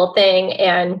the whole thing.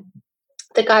 And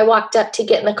the guy walked up to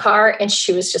get in the car and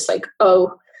she was just like,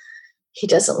 oh, he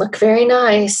doesn't look very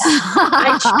nice.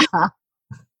 I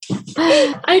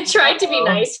tried to be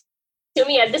nice to him.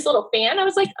 He had this little fan. I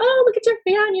was like, oh, look at your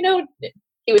fan.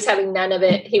 He was having none of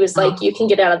it. He was like, you can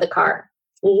get out of the car.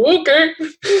 Okay.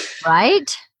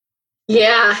 Right?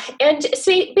 Yeah. And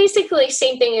basically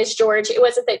same thing as George. It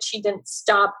wasn't that she didn't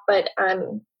stop, but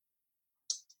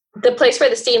the place where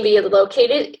the DMV is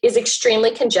located is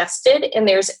extremely congested and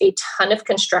there's a ton of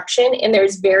construction and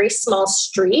there's very small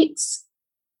streets.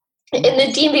 And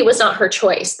the DMV was not her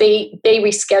choice. They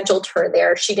rescheduled her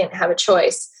there. She didn't have a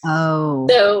choice. Oh.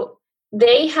 So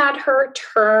they had her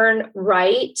turn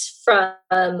right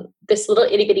from this little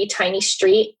itty bitty tiny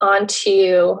street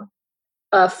onto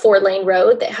a 4-lane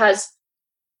road that has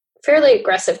fairly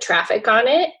aggressive traffic on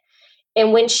it.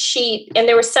 And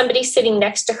there was somebody sitting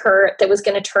next to her that was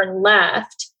going to turn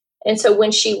left. And so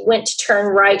when she went to turn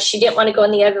right, she didn't want to go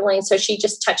in the other lane. So she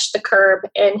just touched the curb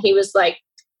and he was like,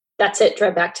 that's it.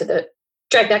 Drive back to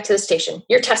the station.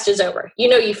 Your test is over.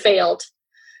 You failed.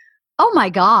 Oh my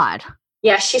God.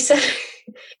 Yeah, she said.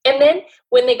 And then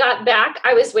when they got back,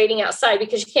 I was waiting outside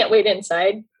because you can't wait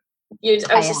inside.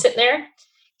 I was just sitting there.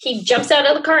 he jumps out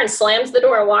of the car and slams the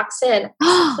door and walks in.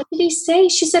 What did he say?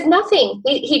 She said nothing.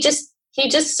 He just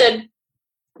said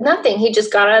nothing. He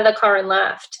just got out of the car and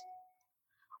left.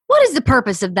 What is the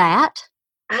purpose of that?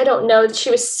 I don't know.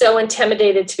 She was so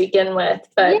intimidated to begin with,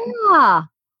 but yeah.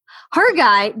 Her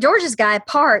guy, George's guy,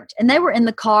 parked and they were in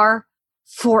the car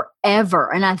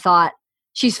forever. And I thought,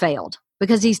 she's failed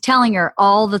because he's telling her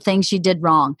all the things she did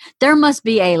wrong. There must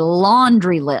be a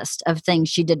laundry list of things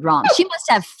she did wrong. She must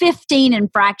have 15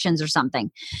 infractions or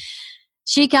something.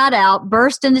 She got out,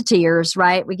 burst into tears,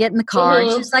 right? We get in the car.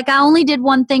 Mm-hmm. She's like, I only did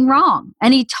one thing wrong.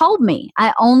 And he told me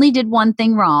I only did one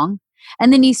thing wrong.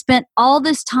 And then he spent all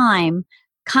this time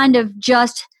kind of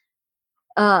just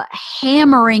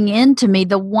hammering into me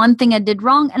the one thing I did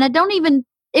wrong. And I didn't even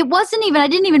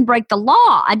break the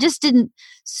law. I just didn't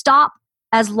stop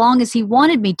as long as he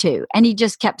wanted me to. And he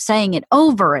just kept saying it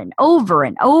over and over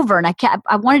and over. And I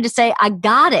wanted to say, I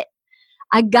got it.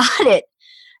 And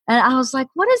I was like,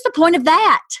 what is the point of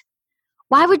that?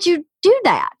 Why would you do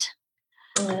that?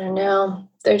 I don't know.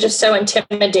 They're just so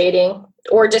intimidating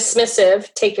or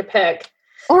dismissive. Take your pick.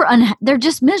 Or they're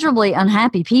just miserably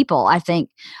unhappy people. I think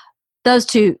those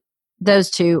two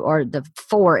are the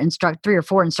 3 or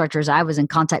 4 instructors I was in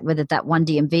contact with at that one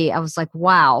DMV. I was like,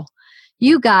 wow,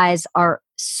 you guys are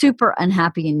super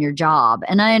unhappy in your job.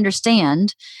 And I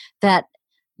understand that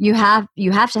you have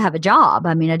to have a job.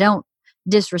 I mean, I don't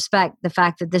disrespect the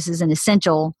fact that this is an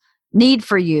essential need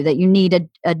for you, that you need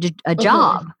a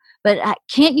job. But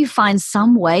can't you find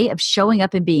some way of showing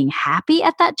up and being happy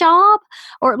at that job,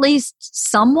 or at least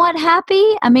somewhat happy?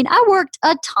 I mean, I worked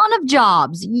a ton of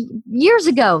jobs years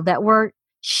ago that were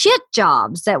shit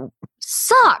jobs that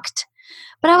sucked.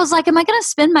 But I was like, am I going to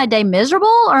spend my day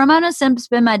miserable, or am I going to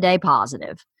spend my day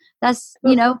positive? That's,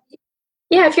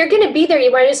 Yeah, if you're going to be there,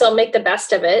 you might as well make the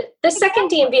best of it. The second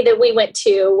DMV that we went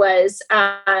to was,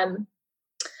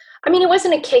 it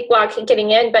wasn't a cakewalk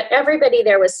getting in, but everybody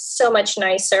there was so much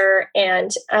nicer. And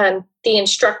the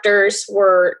instructors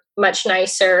were much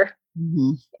nicer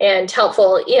and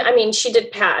helpful. Yeah, I mean, she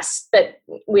did pass, but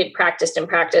we had practiced and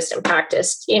practiced and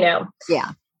practiced, Yeah.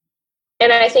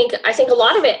 And I think a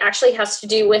lot of it actually has to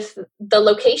do with the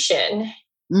location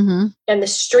and the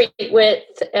street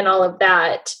width and all of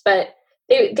that. But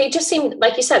they just seemed,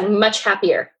 like you said, much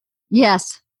happier.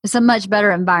 Yes. It's a much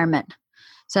better environment.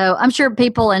 So I'm sure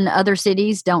people in other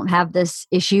cities don't have this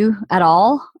issue at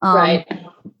all. Right.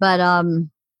 But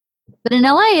in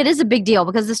LA, it is a big deal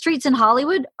because the streets in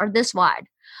Hollywood are this wide.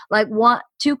 Like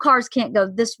 2 cars can't go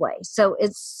this way. So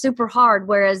it's super hard.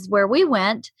 Whereas where we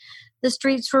went, the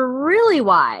streets were really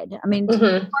wide. I mean,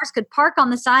 cars could park on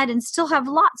the side and still have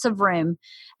lots of room.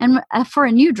 And for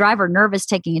a new driver nervous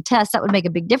taking a test, that would make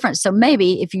a big difference. So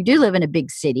maybe if you do live in a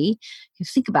big city, you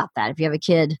think about that. If you have a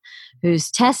kid who's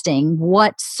testing,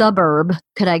 what suburb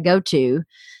could I go to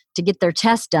get their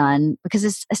test done? Because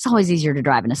it's always easier to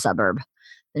drive in a suburb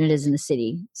than it is in the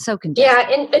city. So congested. Yeah,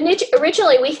 and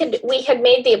originally we had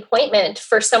made the appointment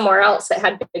for somewhere else that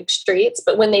had big streets,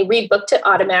 but when they rebooked it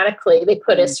automatically, they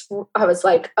put us. I was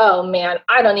like, oh man,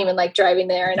 I don't even like driving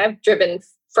there, and I've driven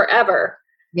forever.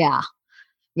 Yeah,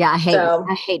 I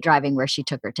hate driving where she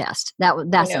took her test.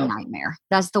 That's a nightmare.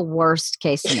 That's the worst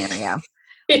case scenario.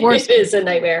 It is a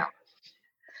nightmare.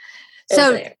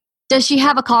 So, does she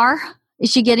have a car? Is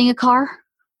she getting a car?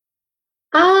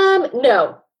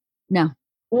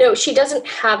 No, she doesn't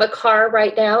have a car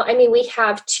right now. I mean, we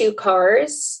have 2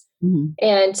 cars.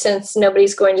 And since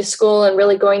nobody's going to school and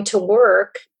really going to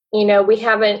work, we will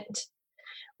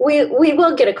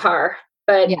get a car,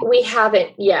 but we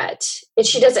haven't yet. And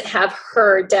she doesn't have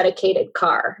her dedicated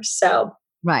car. So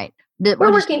right.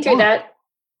 We're working through that.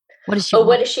 What does she want?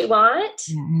 What does she want?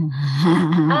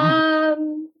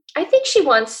 I think she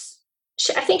wants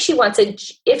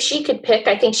if she could pick,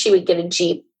 I think she would get a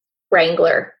Jeep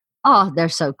Wrangler. Oh, they're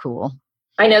so cool.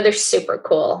 I know they're super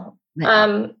cool.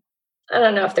 Yeah. I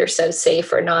don't know if they're so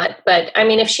safe or not, but I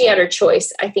mean, if she had her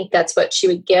choice, I think that's what she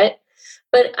would get.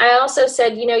 But I also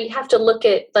said, you have to look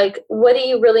at what do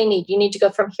you really need? You need to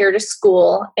go from here to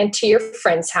school and to your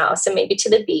friend's house and maybe to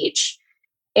the beach.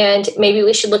 And maybe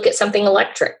we should look at something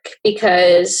electric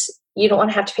because you don't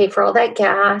want to have to pay for all that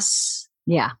gas.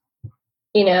 Yeah.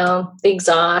 The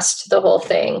exhaust, the whole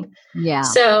thing. Yeah.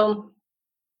 So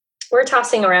we're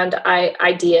tossing around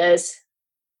ideas.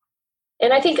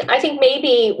 And I think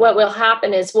maybe what will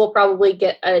happen is we'll probably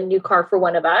get a new car for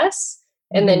one of us,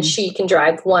 and then she can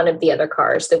drive one of the other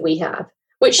cars that we have,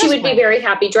 which she would be very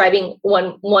happy driving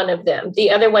one of them.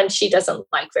 The other one she doesn't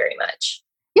like very much.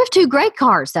 You have 2 great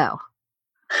cars, though.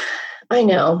 I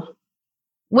know.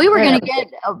 We were going to get,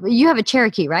 you have a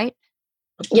Cherokee, right?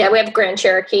 Yeah, we have a Grand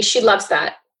Cherokee. She loves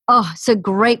that. Oh, it's a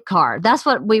great car. That's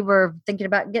what we were thinking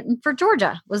about getting for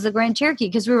Georgia, was the Grand Cherokee,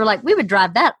 because we were like, we would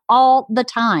drive that all the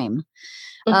time.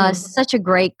 Such a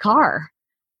great car.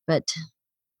 But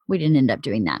we didn't end up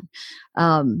doing that.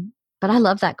 But I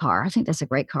love that car. I think that's a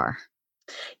great car.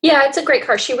 Yeah, it's a great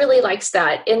car. She really likes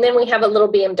that. And then we have a little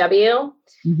BMW.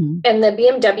 And the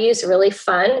BMW is really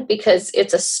fun because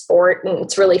it's a sport and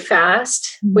it's really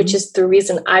fast, which is the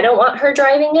reason I don't want her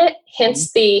driving it.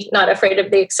 Hence the not afraid of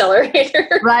the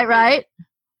accelerator. Right.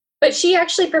 But she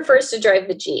actually prefers to drive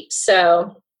the Jeep.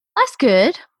 So that's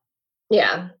good.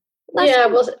 Yeah.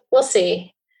 We'll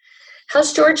see.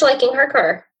 How's George liking her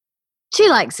car? She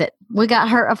likes it. We got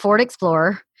her a Ford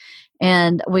Explorer,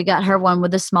 and we got her one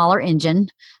with a smaller engine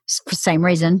for the same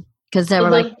reason. Because they were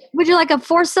like, would you like a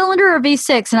 4-cylinder or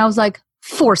V6? And I was like,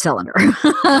 4-cylinder.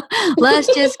 Let's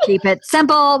just keep it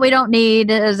simple. We don't need,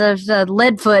 the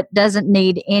lead foot doesn't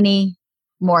need any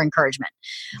more encouragement.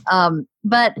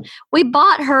 But we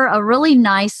bought her a really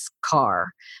nice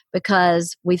car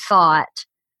because we thought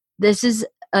this is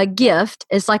a gift.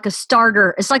 It's like a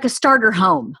starter. It's like a starter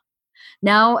home.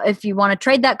 Now, if you want to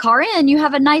trade that car in, you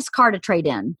have a nice car to trade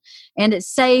in, and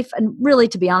it's safe. And really,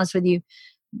 to be honest with you,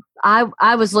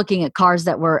 I was looking at cars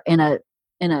that were in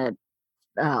a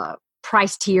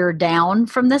price tier down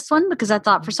from this one, because I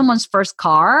thought for someone's first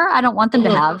car, I don't want them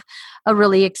to have a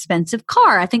really expensive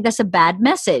car. I think that's a bad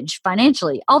message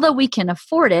financially, although we can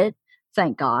afford it,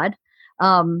 thank God.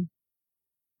 I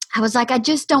was like, I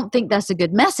just don't think that's a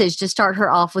good message to start her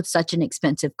off with such an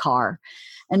expensive car.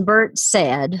 And Bert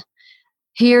said,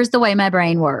 here's the way my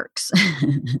brain works.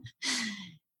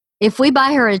 If we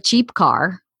buy her a cheap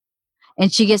car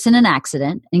and she gets in an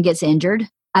accident and gets injured,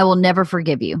 I will never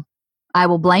forgive you. I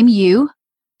will blame you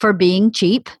for being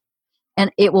cheap,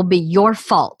 and it will be your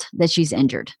fault that she's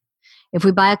injured. If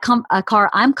we buy a car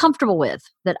I'm comfortable with,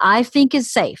 that I think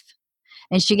is safe,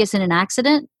 and she gets in an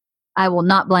accident, I will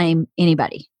not blame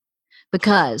anybody,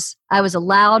 because I was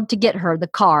allowed to get her the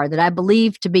car that I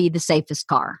believe to be the safest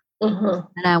car. And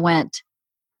I went,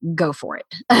 go for it.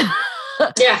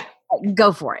 Yeah.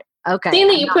 Go for it. Okay. Seeing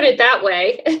that you put it that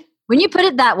way. When you put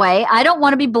it that way, I don't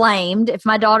want to be blamed if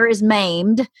my daughter is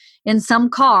maimed in some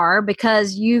car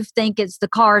because you think it's the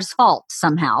car's fault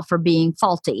somehow for being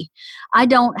faulty. I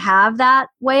don't have that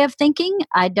way of thinking.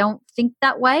 I don't think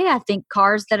that way. I think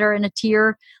cars that are in a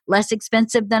tier less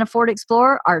expensive than a Ford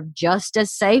Explorer are just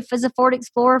as safe as a Ford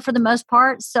Explorer for the most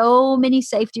part. So many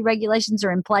safety regulations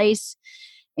are in place.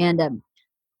 And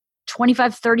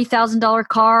 $25,000, $30,000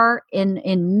 car in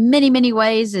many, many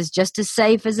ways is just as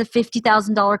safe as a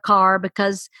 $50,000 car,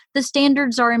 because the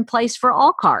standards are in place for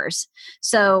all cars.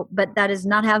 So, but that is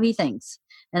not how he thinks.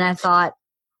 And I thought,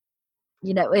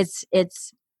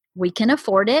 we can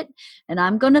afford it. And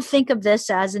I'm going to think of this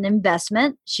as an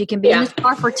investment. She can be in this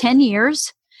car for 10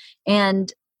 years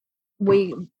and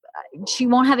she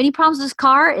won't have any problems with this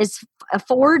car. It's a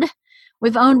Ford.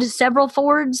 We've owned several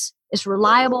Fords. It's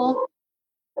reliable.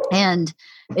 And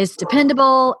it's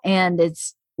dependable, and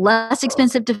it's less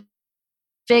expensive to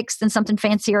fix than something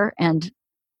fancier. And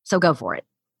so go for it.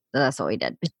 So that's what we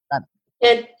did.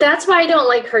 And that's why I don't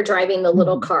like her driving the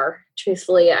little car,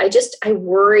 truthfully. I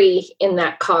worry in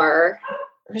that car.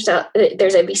 There's a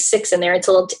V6 in there. It's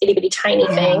a little itty bitty tiny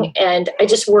thing. And I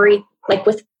just worry, like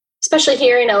especially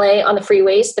here in LA on the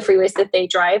freeways that they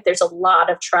drive, there's a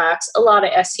lot of trucks, a lot of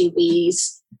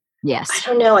SUVs. Yes. I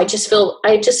don't know. I just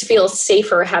feel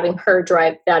safer having her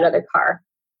drive that other car.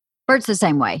 Bert's the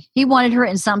same way. He wanted her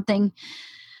in something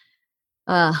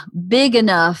big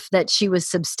enough that she was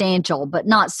substantial, but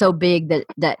not so big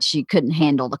that she couldn't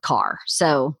handle the car.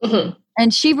 So,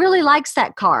 and she really likes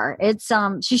that car. It's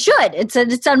she should. It's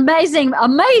an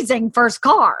amazing first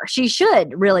car. She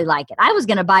should really like it. I was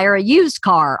going to buy her a used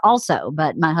car also,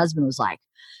 but my husband was like,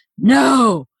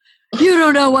 "No. You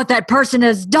don't know what that person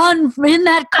has done in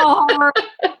that car.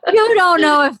 You don't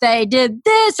know if they did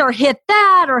this or hit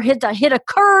that or hit a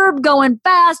curb going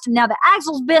fast, and now the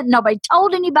axle's bent and nobody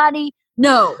told anybody."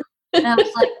 No. And I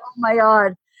was like, oh my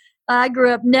God. I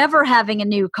grew up never having a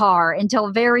new car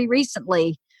until very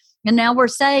recently. And now we're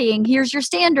saying, here's your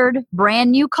standard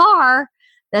brand new car.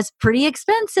 That's pretty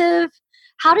expensive.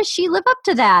 How does she live up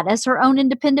to that as her own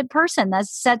independent person? That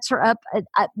sets her up.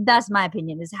 That's my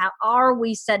opinion, is how are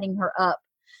we setting her up,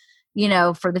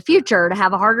 for the future to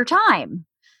have a harder time?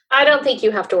 I don't think you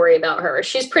have to worry about her.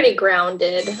 She's pretty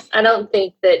grounded. I don't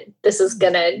think that this is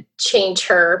going to change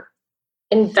her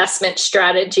investment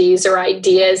strategies or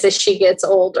ideas as she gets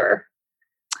older.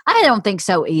 I don't think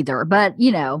so either. But,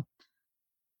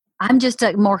 I'm just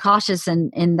more cautious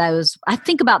in those. I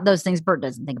think about those things. Bert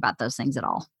doesn't think about those things at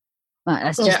all.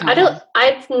 That's just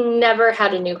I've never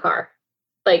had a new car.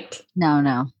 Like,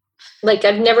 No. like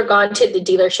I've never gone to the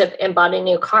dealership and bought a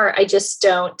new car. I just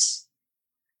don't.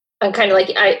 I'm kind of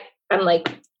like, I'm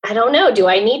like, I don't know. Do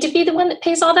I need to be the one that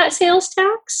pays all that sales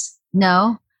tax?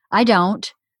 No, I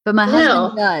don't. But my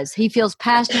husband does. He feels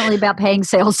passionately about paying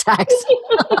sales tax.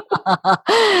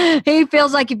 He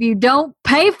feels like if you don't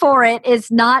pay for it, it's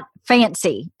not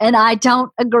fancy. And I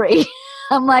don't agree.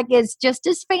 I'm like, it's just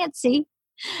as fancy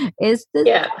as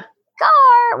the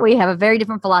car. We have a very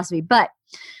different philosophy. But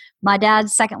my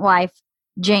dad's second wife,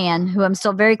 Jan, who I'm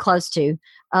still very close to,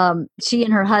 she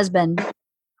and her husband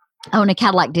own a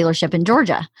Cadillac dealership in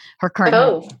Georgia, her current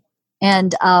home.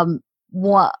 And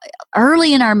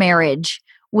early in our marriage,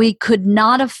 we could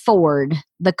not afford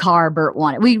the car Bert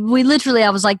wanted. We literally, I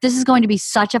was like, this is going to be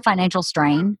such a financial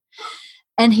strain.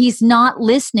 And he's not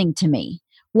listening to me.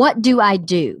 What do I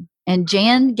do? And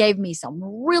Jan gave me some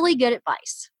really good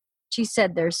advice. She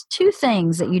said, there's two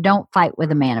things that you don't fight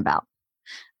with a man about: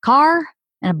 car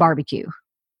and a barbecue.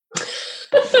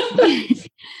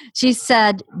 She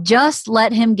said, just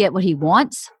let him get what he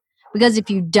wants, because if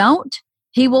you don't,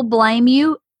 he will blame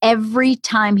you every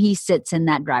time he sits in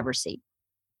that driver's seat.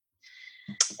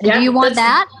 Do you want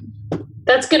that?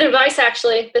 That's good advice,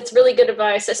 actually. That's really good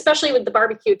advice, especially with the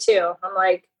barbecue, too. I'm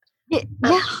like,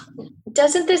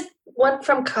 doesn't this one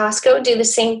from Costco do the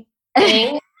same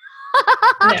thing?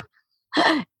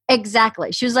 No.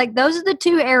 Exactly. She was like, those are the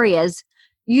two areas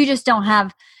you just don't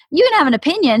have. You can have an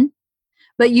opinion,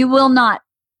 but you will not.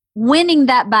 Winning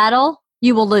that battle,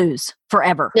 you will lose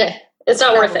forever. Yeah, it's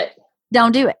not worth it.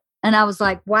 Don't do it. And I was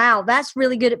like, wow, that's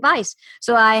really good advice.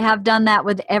 So I have done that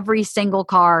with every single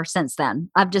car since then.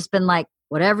 I've just been like,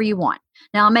 whatever you want.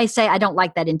 Now, I may say I don't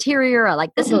like that interior. I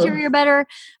like this interior better.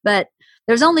 But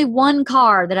there's only one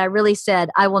car that I really said,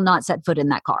 I will not set foot in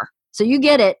that car. So you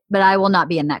get it, but I will not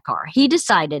be in that car. He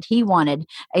decided he wanted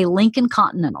a Lincoln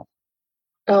Continental.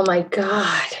 Oh, my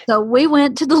God. So we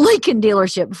went to the Lincoln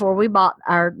dealership before we bought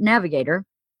our Navigator.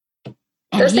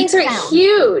 Those things are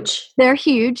huge. They're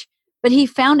huge. But he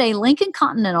found a Lincoln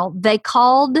Continental they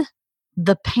called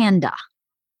the Panda.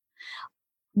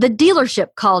 The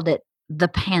dealership called it the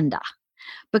Panda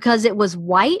because it was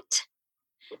white,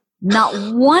 not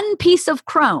one piece of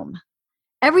chrome.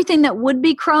 Everything that would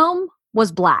be chrome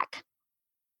was black.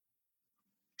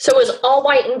 So it was all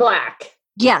white and black?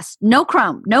 Yes, no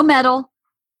chrome, no metal.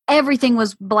 Everything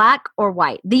was black or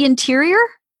white. The interior,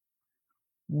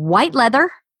 white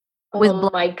leather. Oh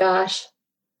my gosh.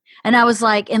 And I was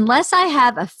like, unless I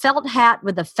have a felt hat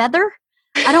with a feather,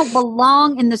 I don't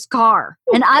belong in this car.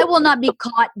 And I will not be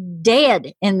caught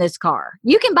dead in this car.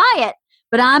 You can buy it,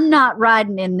 but I'm not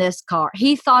riding in this car.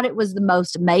 He thought it was the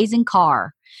most amazing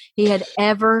car he had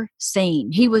ever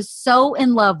seen. He was so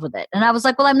in love with it. And I was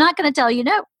like, well, I'm not going to tell you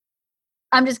no.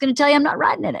 I'm just going to tell you I'm not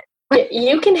riding in it.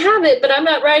 You can have it, but I'm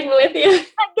not riding with you. I'm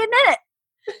not getting in it.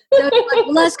 So like,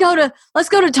 let's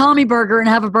go to Tommy Burger and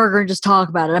have a burger and just talk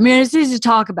about it. I mean, it's easy to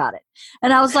talk about it.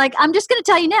 And I was like, I'm just going to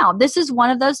tell you now, this is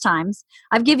one of those times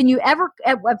I've given you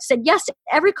I've said yes to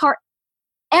every car.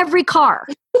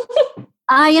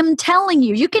 I am telling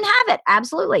you, you can have it.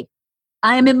 Absolutely.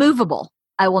 I am immovable.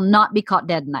 I will not be caught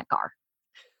dead in that car.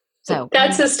 So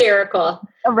that's hysterical.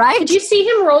 Right? Did you see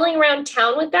him rolling around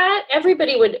town with that?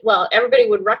 Everybody would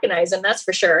recognize him. That's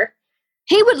for sure.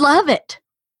 He would love it.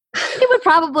 He would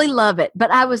probably love it.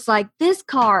 But I was like, this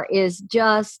car is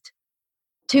just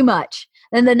too much.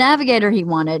 And the Navigator he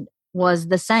wanted was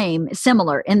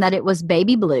similar in that it was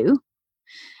baby blue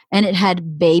and it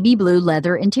had baby blue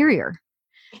leather interior.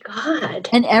 God.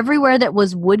 And everywhere that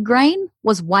was wood grain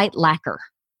was white lacquer.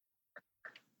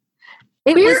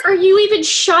 Where are you even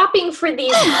shopping for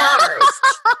these cars?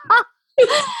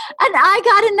 And I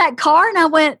got in that car and I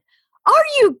went, are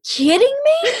you kidding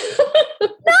me?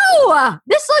 No,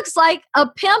 this looks like a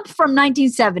pimp from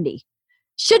 1970.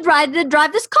 Should drive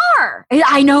this car.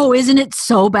 I know, isn't it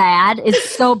so bad? It's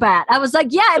so bad. I was like,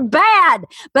 yeah, bad.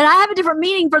 But I have a different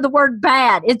meaning for the word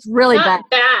bad. It's really Not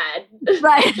bad.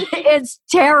 Right. It's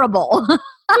terrible.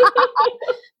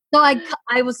 So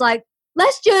I was like,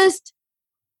 let's just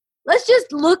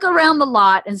look around the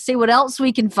lot and see what else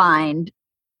we can find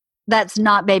that's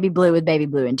not baby blue with baby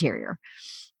blue interior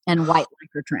and white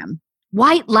lacquer trim.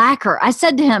 White lacquer. I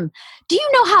said to him, do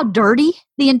you know how dirty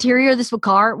the interior of this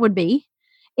car would be?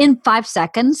 In 5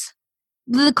 seconds,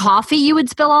 the coffee you would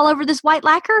spill all over this white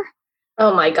lacquer?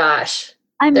 Oh my gosh.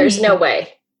 There's no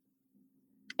way.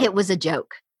 It was a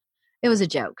joke.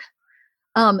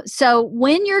 So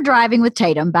when you're driving with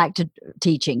Tatum, back to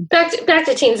teaching. Back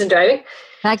to teens and driving.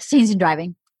 Back to teens and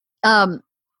driving.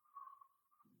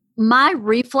 My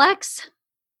reflex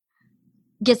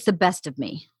gets the best of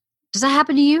me. Does that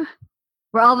happen to you?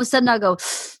 where all of a sudden I go,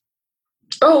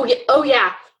 Oh, yeah. Oh,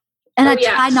 yeah. and Oh, I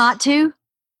yeah. try not to.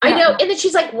 I know. And then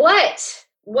she's like, what?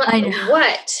 I know.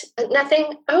 What?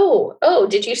 Nothing? Oh,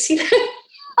 did you see that?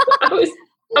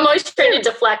 I'm always trying to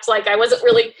deflect, like I wasn't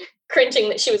really cringing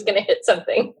that she was going to hit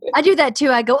something. I do that too.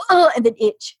 I go, oh, and then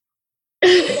itch.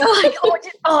 Like,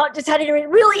 I just had a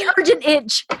really urgent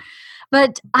itch.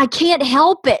 But I can't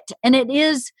help it. And it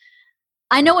is,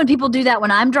 I know when people do that when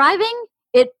I'm driving,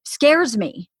 it scares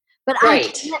me. But Right.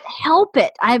 I can't help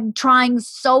it. I'm trying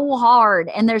so hard.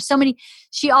 And there's so many.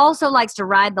 She also likes to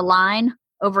ride the line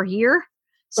over here.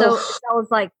 So I was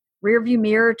like rear view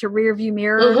mirror to rear view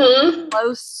mirror,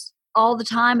 close all the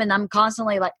time. And I'm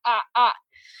constantly like,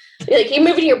 Like you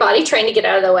moving your body trying to get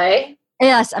out of the way.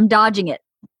 Yes, I'm dodging it.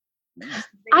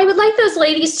 I would like those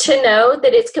ladies to know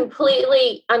that it's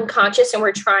completely unconscious and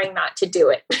we're trying not to do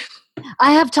it.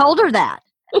 I have told her that.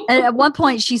 And at one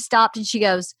point she stopped and she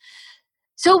goes,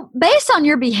 so based on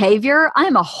your behavior, I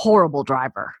am a horrible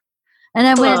driver. And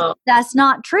I went, that's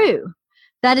not true.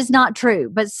 That is not true.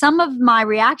 But some of my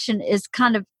reaction is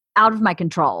kind of out of my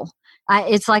control.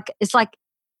 It's like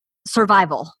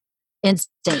survival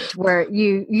instinct where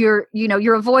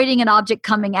you're avoiding an object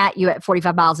coming at you at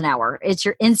 45 miles an hour. It's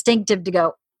your instinctive to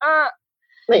go,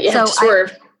 But you have to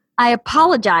swerve. I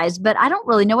apologize, but I don't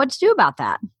really know what to do about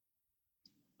that.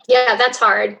 Yeah, that's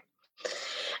hard.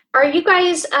 Are you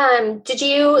guys, did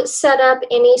you set up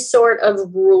any sort of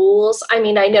rules? I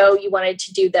mean, I know you wanted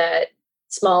to do that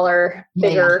smaller,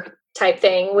 bigger type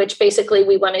thing, which basically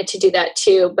we wanted to do that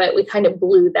too, but we kind of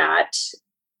blew that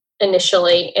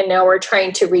initially. And now we're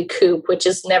trying to recoup, which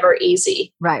is never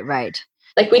easy. Right.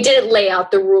 Like we didn't lay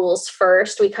out the rules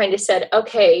first. We kind of said,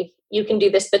 okay, you can do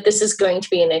this, but this is going to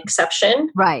be an exception.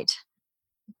 Right.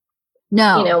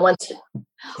 No. You know, once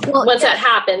that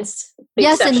happens, the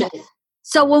exception.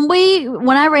 So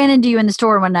when I ran into you in the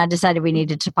store when I decided we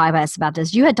needed to bypass about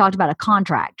this, you had talked about a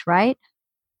contract, right?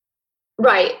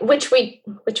 Right, which we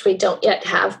don't yet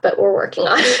have, but we're working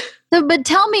on. So, but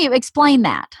explain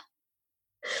that.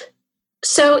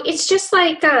 So it's just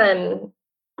like a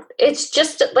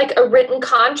written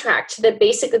contract that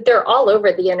basically they're all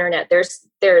over the internet. There's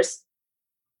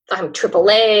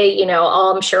AAA, you know,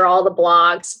 I'm sure all the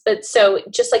blogs, but so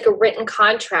just like a written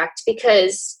contract,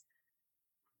 because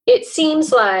it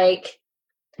seems like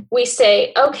we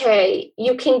say, okay,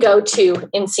 you can go to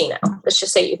Encino. Let's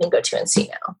just say you can go to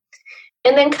Encino.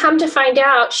 And then come to find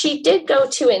out she did go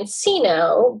to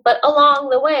Encino, but along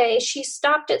the way she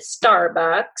stopped at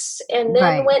Starbucks and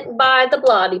then went by the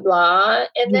blah-de-blah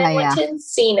and then went to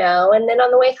Encino. And then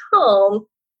on the way home,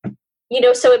 you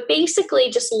know, so it basically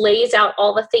just lays out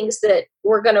all the things that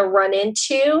we're going to run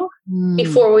into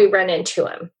before we run into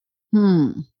them.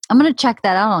 I'm going to check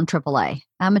that out on AAA.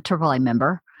 I'm a AAA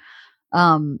member.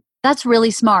 That's really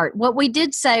smart. What we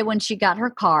did say when she got her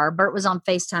car, Bert was on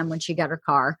FaceTime when she got her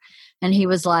car, and he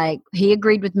was like, he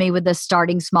agreed with me with the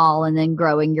starting small and then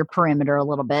growing your perimeter a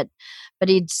little bit. But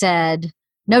he'd said,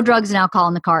 no drugs and alcohol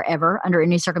in the car ever, under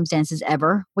any circumstances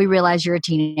ever. We realize you're a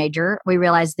teenager. We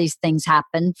realize these things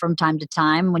happen from time to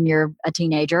time. When you're a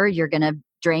teenager, you're going to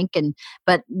drink,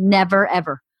 but never,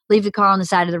 ever leave the car on the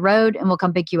side of the road and we'll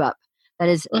come pick you up. That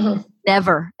is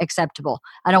never acceptable.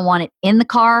 I don't want it in the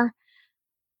car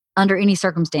under any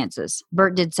circumstances.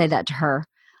 Bert did say that to her.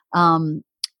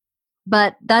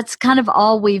 But that's kind of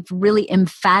all we've really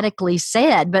emphatically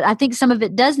said. But I think some of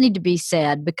it does need to be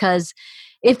said, because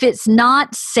if it's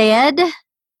not said,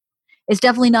 it's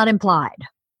definitely not implied.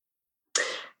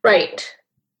 Right.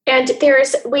 And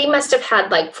we must have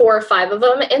had like 4 or 5 of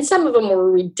them, and some of them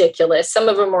were ridiculous. Some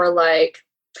of them were like,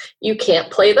 you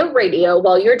can't play the radio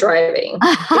while you're driving,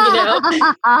 you know?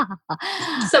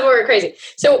 Some were crazy.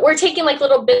 So we're taking like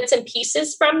little bits and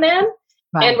pieces from them,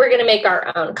 and we're going to make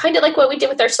our own, kind of like what we did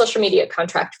with our social media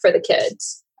contract for the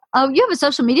kids. Oh, you have a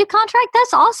social media contract?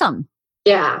 That's awesome.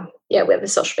 Yeah. Yeah, we have a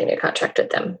social media contract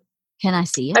with them. Can I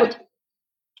see it?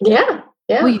 Yeah.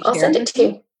 I'll send it to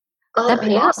you. That'd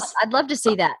be awesome. I'd love to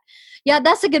see that. Yeah,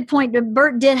 that's a good point.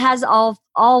 Bert has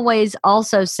always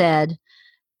also said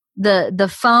the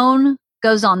phone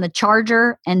goes on the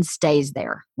charger and stays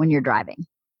there when you're driving.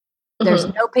 There's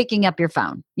no picking up your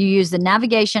phone. You use the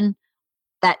navigation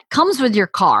that comes with your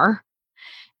car,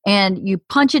 and you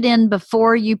punch it in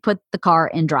before you put the car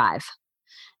in drive.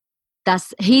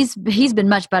 He's been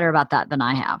much better about that than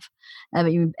I have. I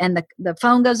mean, and the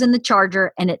phone goes in the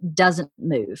charger and it doesn't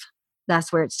move.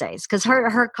 That's where it stays, because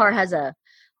her car has a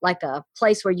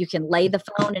place where you can lay the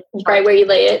phone right where you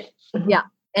lay it. Yeah,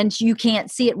 and you can't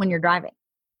see it when you're driving.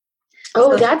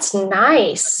 Oh, so that's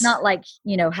nice. It's not like,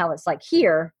 you know, how it's like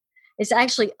here. It's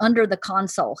actually under the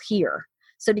console here.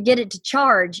 So to get it to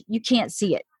charge, you can't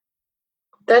see it.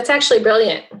 That's actually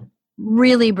brilliant.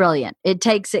 Really brilliant. It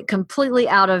takes it completely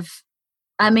out of,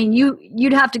 I mean,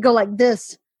 you'd have to go like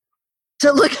this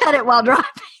to look at it while driving.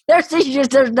 There's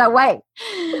no way.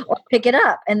 Or pick it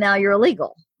up and now you're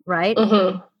illegal, right?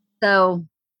 Mm-hmm. So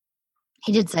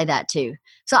he did say that too.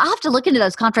 So I'll have to look into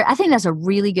those contracts. I think that's a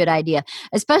really good idea,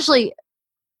 especially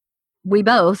we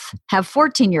both have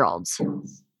 14-year-olds.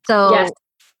 So Yes.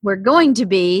 we're going to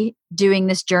be doing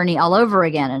this journey all over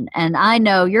again. And I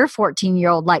know your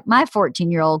 14-year-old, like my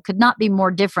 14-year-old, could not be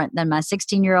more different than my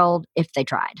 16-year-old if they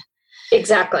tried.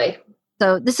 Exactly.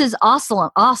 So this is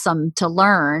awesome to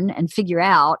learn and figure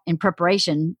out in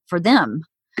preparation for them,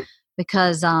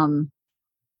 because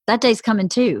that day's coming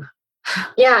too.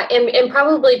 Yeah, and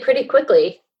probably pretty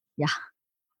quickly. Yeah.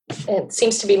 It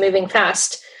seems to be moving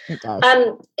fast. It does.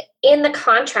 In the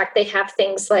contract, they have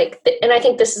things like, and I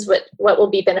think this is what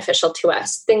will be beneficial to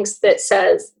us, things that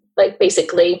says, like,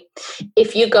 basically,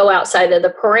 if you go outside of the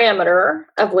parameter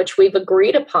of which we've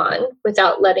agreed upon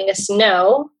without letting us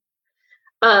know,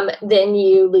 then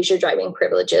you lose your driving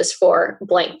privileges for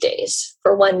blank days,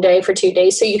 for 1 day, for 2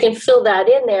 days. So you can fill that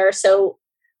in there. So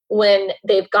when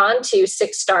they've gone to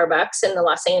 6 Starbucks in the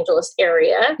Los Angeles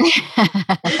area.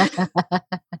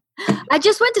 I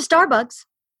just went to Starbucks.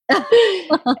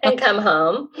 and come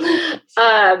home.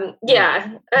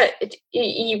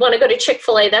 You want to go to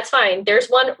Chick-fil-A, that's fine. There's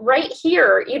one right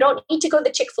here. You don't need to go to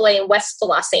the Chick-fil-A in West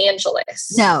Los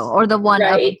Angeles. No, or the one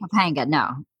up in Right. Topanga. No.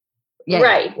 Yeah.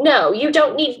 Right. No, you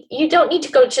don't need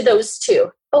to go to those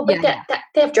two. Oh, but Yeah. that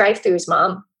they have drive-throughs,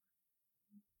 Mom.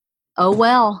 Oh,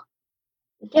 well.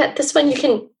 Yeah, this one you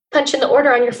can punch in the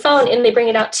order on your phone and they bring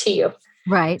it out to you.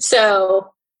 Right.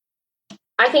 So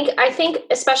I think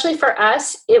especially for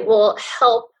us, it will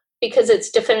help because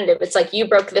it's definitive. It's like, you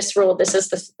broke this rule. This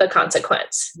is the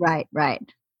consequence. Right.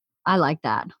 I like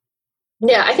that.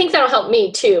 Yeah, I think that'll help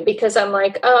me too, because I'm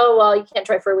like, oh, well, you can't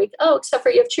drive for a week. Oh, except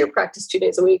for you have cheer practice 2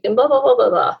 days a week and blah, blah, blah, blah,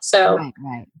 blah. So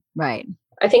Right.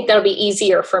 I think that'll be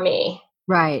easier for me.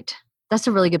 Right. That's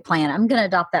a really good plan. I'm going to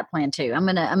adopt that plan too. I'm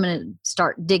going to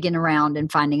start digging around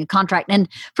and finding a contract. And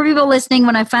for people listening,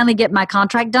 when I finally get my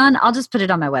contract done, I'll just put it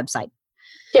on my website.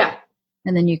 Yeah.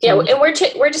 And then you can. Yeah, and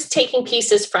we're just taking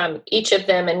pieces from each of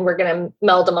them and we're going to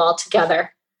meld them all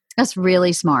together. That's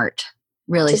really smart.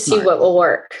 Really to smart. see what will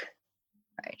work.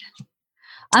 Right.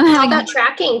 How about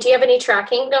tracking? Do you have any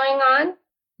tracking going on?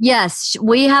 Yes,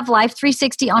 we have Life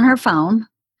 360 on her phone.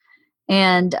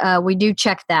 And we do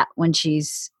check that when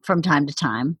she's from time to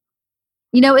time.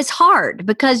 You know, it's hard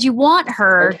because you want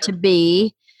her to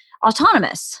be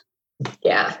autonomous.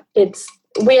 Yeah,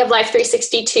 we have Life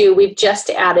 360 too. We've just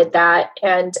added that.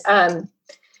 And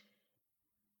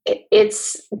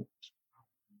it's,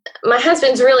 my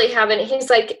husband's really he's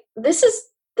like, this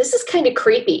is kind of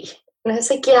creepy. And I was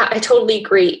like, yeah, I totally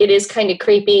agree. It is kind of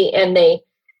creepy. And they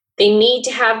need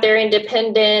to have their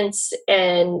independence,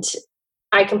 and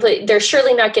they're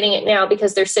surely not getting it now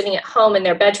because they're sitting at home in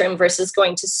their bedroom versus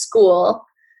going to school,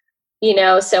 you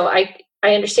know? So I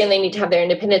understand they need to have their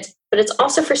independence, but it's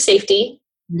also for safety.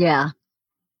 Yeah.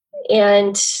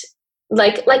 And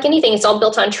like anything, it's all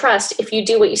built on trust. If you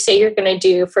do what you say you're going to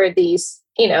do for these,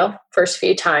 you know, first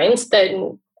few times,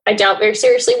 then I doubt very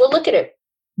seriously we'll look at it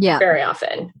very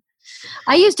often.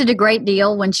 I used it a great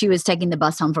deal when she was taking the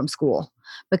bus home from school,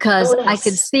 because nice. I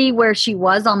could see where she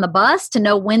was on the bus to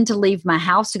know when to leave my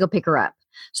house to go pick her up.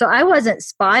 So I wasn't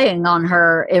spying on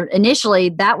her. Initially,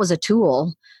 that was a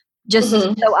tool, just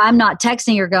so I'm not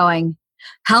texting her going,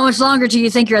 how much longer do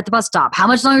you think you're at the bus stop? How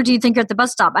much longer do you think you're at the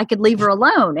bus stop? I could leave her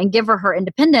alone and give her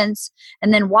independence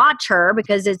and then watch her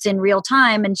because it's in real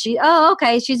time. And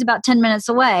okay, she's about 10 minutes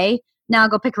away. Now I'll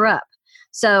go pick her up.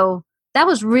 So that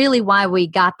was really why we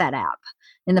got that app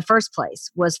in the first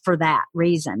place, was for that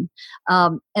reason.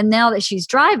 And now that she's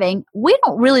driving, we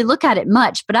don't really look at it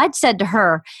much, but I'd said to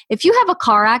her, if you have a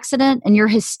car accident and you're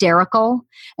hysterical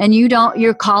and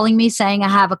you're calling me saying I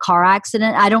have a car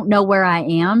accident, I don't know where I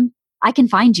am, I can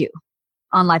find you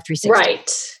on Life 360.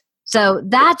 Right. So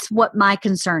that's what my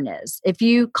concern is. If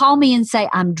you call me and say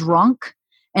I'm drunk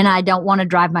and I don't want to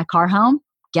drive my car home,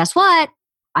 guess what?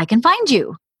 I can find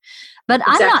you. But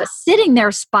exactly. I'm not sitting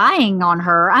there spying on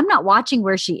her. I'm not watching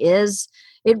where she is.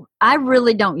 I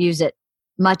really don't use it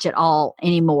much at all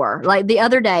anymore. Like the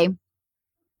other day,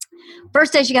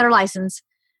 first day she got her license,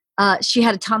 she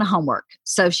had a ton of homework.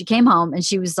 So she came home and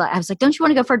she was like, I was like, don't you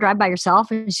want to go for a drive by yourself?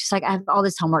 And she's like, I have all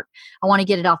this homework. I want to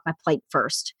get it off my plate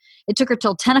first. It took her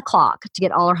till 10 o'clock to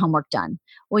get all her homework done.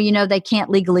 Well, you know, they can't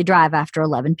legally drive after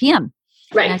 11 p.m.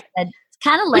 Right. And I said, it's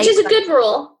kind of late. Which is a good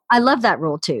rule. I love that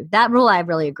rule too. That rule I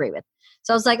really agree with. So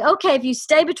So I was like, okay, if you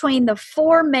stay between the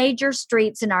 4 major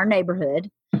streets in our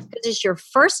neighborhood, because it's your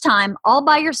first time all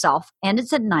by yourself and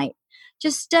it's at night,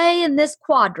 just stay in this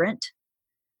quadrant.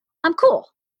 I'm cool.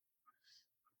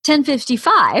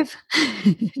 10:55.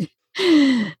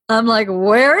 I'm like,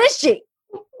 where is she?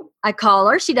 I call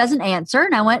her. She doesn't answer.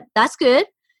 And I went, that's good.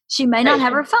 She may not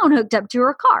have her phone hooked up to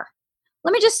her car.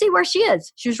 Let me just see where she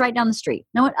is. She was right down the street.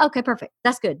 And I went, okay, perfect.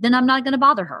 That's good. Then I'm not going to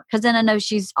bother her because then I know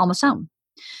she's almost home.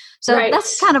 So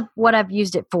that's kind of what I've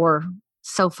used it for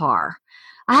so far.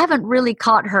 I haven't really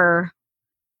caught her.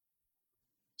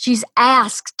 She's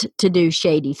asked to do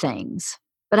shady things,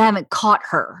 but I haven't caught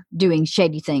her doing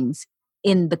shady things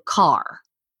in the car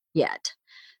yet.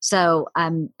 So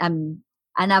and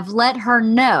I've let her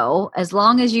know, as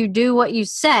long as you do what you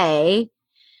say,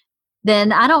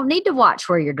 then I don't need to watch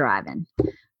where you're driving.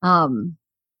 But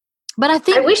I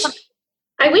think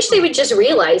I wish they would just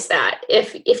realize that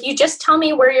if you just tell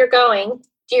me where you're going,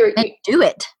 do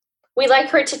it. We like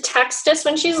her to text us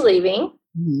when she's leaving,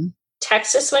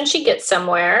 text us when she gets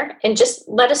somewhere, and just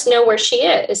let us know where she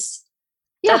is.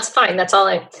 Yeah. That's fine. That's all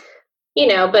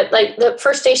but like the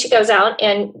first day she goes out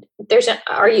and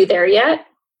are you there yet?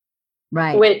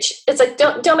 Right. Which it's like,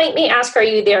 don't make me ask, are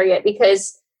you there yet?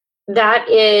 Because that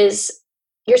is,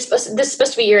 this is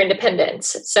supposed to be your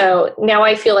independence. So now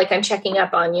I feel like I'm checking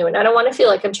up on you, and I don't want to feel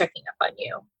like I'm checking up on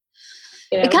you.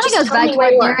 It kind of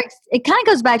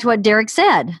goes back to what Derek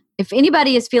said. If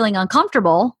anybody is feeling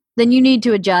uncomfortable, then you need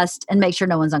to adjust and make sure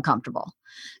no one's uncomfortable.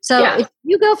 So if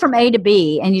you go from A to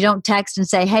B and you don't text and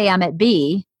say, hey, I'm at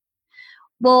B,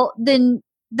 well, then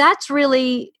that's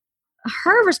really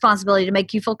her responsibility to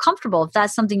make you feel comfortable if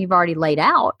that's something you've already laid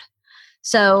out.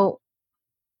 So,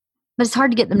 but it's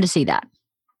hard to get them to see that.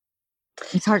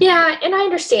 It's hard. Yeah, and I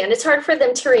understand. It's hard for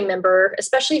them to remember,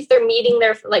 especially if they're meeting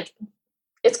their, like,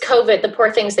 it's COVID. The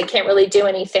poor things, they can't really do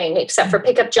anything except for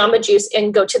pick up Jamba Juice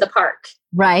and go to the park.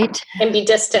 Right. And be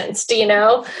distanced,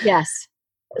 Yes.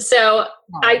 So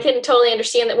I can totally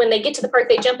understand that when they get to the park,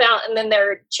 they jump out and then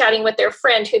they're chatting with their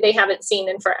friend who they haven't seen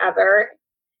in forever.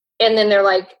 And then they're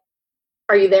like,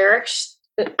 are you there?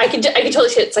 I can totally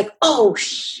see it. It's like, oh,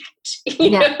 shit.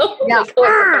 Yeah.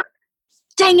 Like,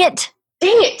 Dang it.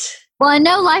 Well, I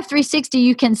know Life 360,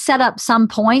 you can set up some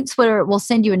points where it will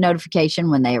send you a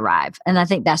notification when they arrive. And I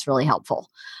think that's really helpful.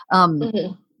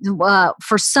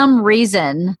 For some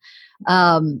reason,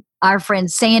 our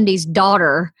friend Sandy's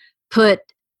daughter put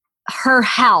her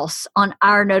house on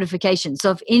our notification.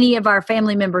 So if any of our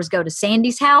family members go to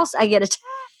Sandy's house, I get a text.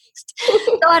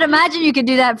 So I'd imagine you could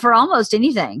do that for almost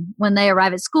anything. When they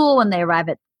arrive at school, when they arrive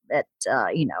at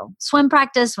swim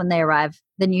practice, when they arrive,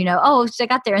 then oh, they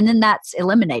got there, and then that's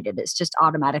eliminated. It's just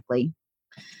automatically.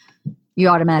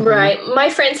 Right.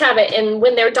 My friends have it, and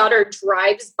when their daughter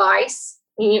drives by,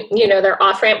 their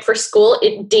off ramp for school,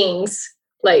 it dings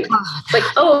like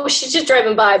oh, she's just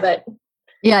driving by, but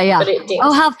yeah. But it dings.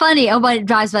 Oh, how funny! Oh, but it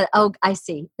drives by. Oh, I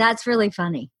see. That's really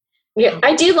funny. Yeah,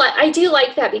 I do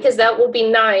like that, because that will be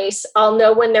nice. I'll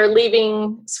know when they're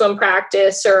leaving swim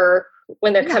practice or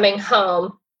when they're coming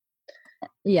home.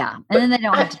 Yeah, and then they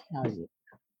don't have to tell you.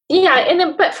 Yeah, and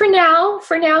then but for now,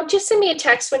 just send me a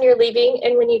text when you're leaving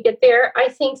and when you get there. I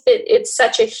think that it's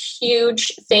such a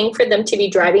huge thing for them to be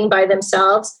driving by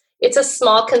themselves. It's a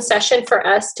small concession for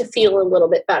us to feel a little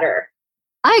bit better.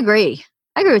 I agree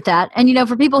with that. And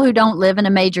for people who don't live in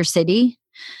a major city,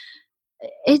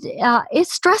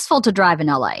 it's stressful to drive in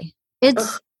LA.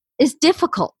 It's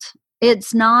difficult.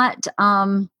 It's not,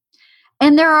 and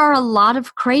there are a lot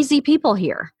of crazy people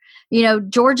here.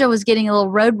 Georgia was getting a little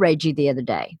road ragey the other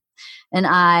day, and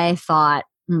I thought,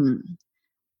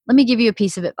 let me give you a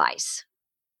piece of advice.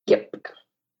 Yep.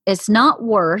 It's not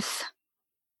worth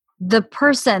the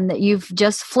person that you've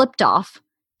just flipped off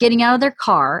getting out of their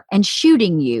car and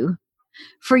shooting you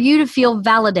for you to feel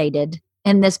validated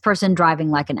in this person driving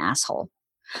like an asshole.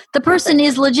 The person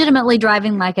is legitimately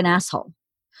driving like an asshole.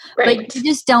 Right. But you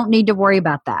just don't need to worry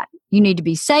about that. You need to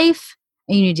be safe,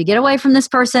 and you need to get away from this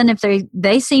person. If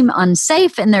they seem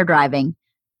unsafe in their driving,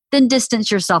 then distance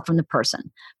yourself from the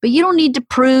person. But you don't need to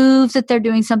prove that they're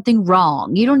doing something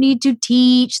wrong. You don't need to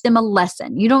teach them a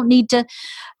lesson. You don't need to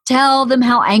tell them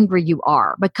how angry you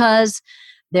are, because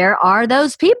there are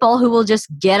those people who will just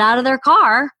get out of their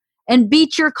car and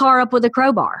beat your car up with a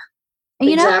crowbar. And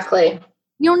exactly.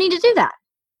 You don't need to do that.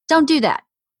 Don't do that.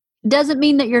 Doesn't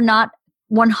mean that you're not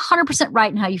 100%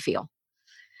 right in how you feel.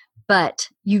 But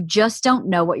you just don't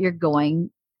know what you're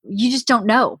going. You just don't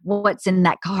know what's in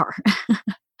that car.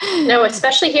 No,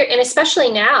 especially here, and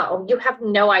especially now, you have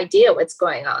no idea what's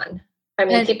going on. I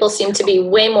mean, people seem to be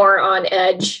way more on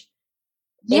edge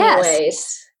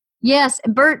anyways. Yes,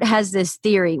 Bert has this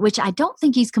theory, which I don't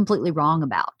think he's completely wrong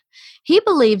about. He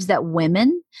believes that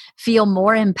women feel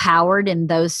more empowered in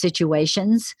those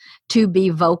situations to be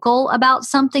vocal about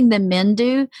something than men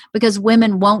do because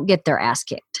women won't get their ass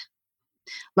kicked.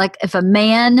 Like if a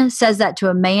man says that to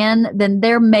a man, then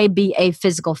there may be a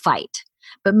physical fight.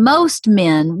 But most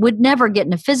men would never get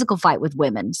in a physical fight with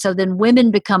women. So then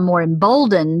women become more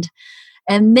emboldened,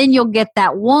 and then you'll get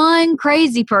that one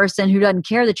crazy person who doesn't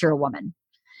care that you're a woman.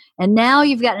 And now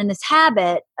you've gotten in this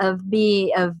habit of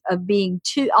being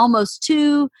too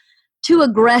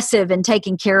aggressive and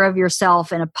taking care of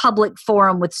yourself in a public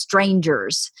forum with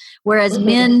strangers, whereas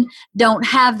men don't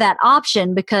have that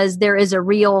option because there is a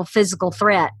real physical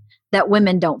threat that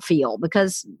women don't feel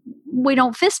because we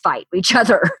don't fist fight each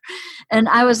other. And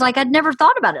I was like, I'd never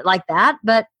thought about it like that,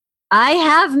 but I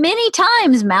have many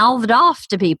times mouthed off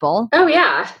to people. Oh,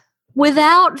 yeah.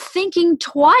 Without thinking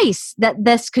twice that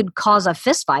this could cause a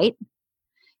fist fight,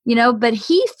 but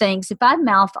he thinks if I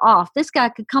mouth off, this guy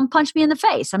could come punch me in the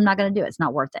face. I'm not going to do it. It's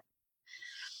not worth it.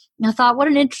 And I thought, what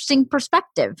an interesting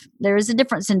perspective. There is a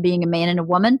difference in being a man and a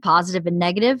woman, positive and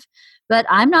negative, but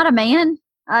I'm not a man.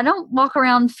 I don't walk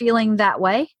around feeling that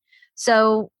way.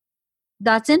 So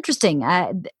that's interesting.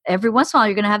 Every once in a while,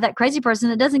 you're going to have that crazy person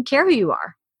that doesn't care who you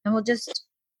are. And we'll just...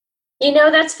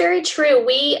 that's very true.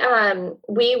 We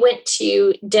went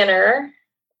to dinner.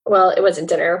 Well, it wasn't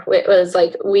dinner. It was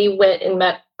like we went and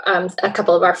met a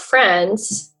couple of our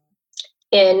friends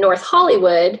in North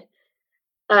Hollywood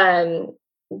the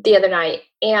other night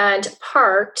and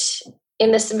parked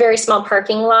in this very small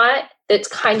parking lot that's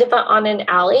kind of on an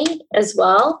alley as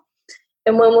well.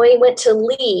 And when we went to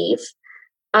leave,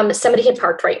 somebody had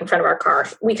parked right in front of our car.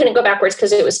 We couldn't go backwards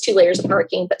because it was 2 layers of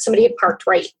parking, but somebody had parked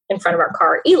right in front of our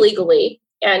car illegally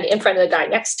and in front of the guy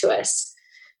next to us.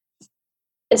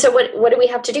 And so what do we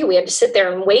have to do? We had to sit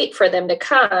there and wait for them to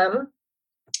come.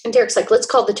 And Derek's like, let's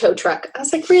call the tow truck. I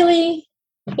was like, really?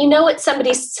 It's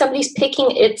somebody's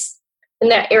picking, it's in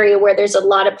that area where there's a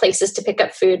lot of places to pick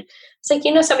up food. It's like,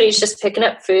 somebody's just picking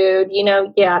up food,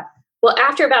 yeah. Well,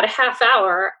 after about a half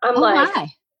hour, I'm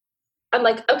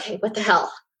like, okay, what the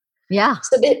hell? Yeah.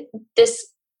 So this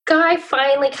guy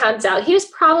finally comes out. He was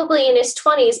probably in his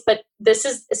 20s, but this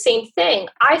is the same thing.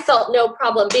 I felt no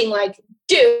problem being like,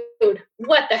 dude,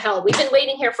 what the hell? We've been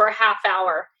waiting here for a half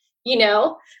hour,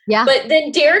 Yeah. But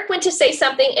then Derek went to say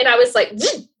something and I was like,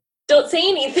 don't say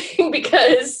anything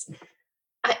because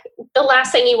the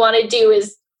last thing you want to do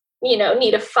is,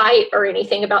 need a fight or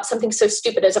anything about something so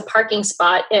stupid as a parking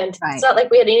spot. And It's not like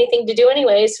we had anything to do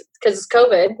anyways because it's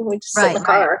COVID. We just sit in the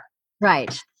car.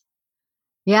 Right.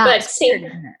 Yeah.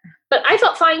 But I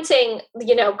felt fine saying,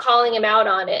 calling him out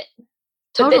on it.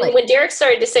 Totally. But then when Derek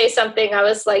started to say something, I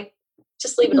was like,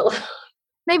 just leave it alone.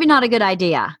 Maybe not a good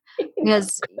idea.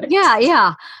 Because,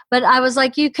 yeah. But I was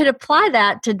like, you could apply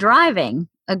that to driving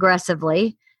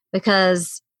aggressively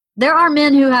because there are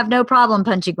men who have no problem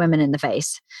punching women in the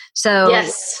face. So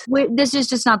yes. This is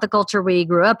just not the culture we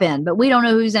grew up in, but we don't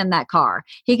know who's in that car.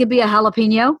 He could be a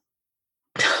jalapeno.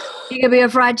 He could be a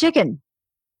fried chicken.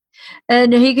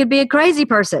 And he could be a crazy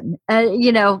person.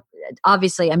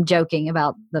 Obviously I'm joking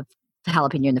about the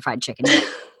jalapeno and the fried chicken.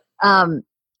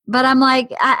 But I'm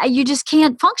like, you just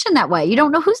can't function that way. You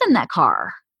don't know who's in that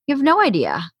car. You have no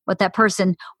idea what that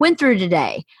person went through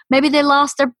today. Maybe they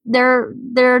lost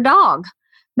their dog.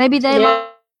 Maybe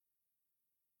their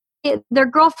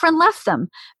girlfriend left them.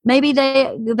 Maybe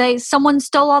someone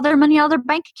stole all their money out of their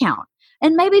bank account.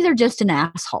 And maybe they're just an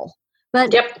asshole.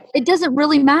 But It doesn't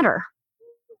really matter.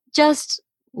 Just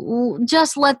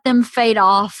let them fade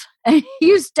off and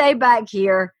you stay back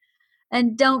here.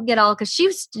 And don't get all, because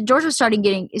Georgia started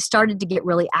to get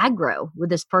really aggro with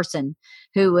this person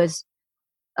who was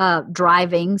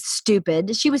driving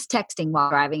stupid. She was texting while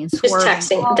driving and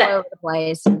swerving all over the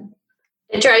place.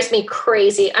 It drives me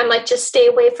crazy. I'm like, just stay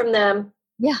away from them.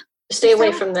 Yeah. Stay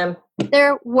away from them.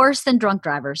 They're worse than drunk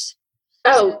drivers.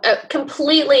 Oh,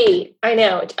 completely. I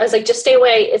know. I was like, just stay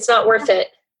away. It's not worth it.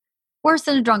 Worse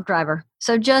than a drunk driver.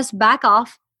 So just back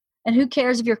off. And who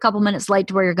cares if you're a couple minutes late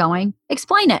to where you're going?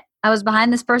 Explain it. I was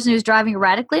behind this person who's driving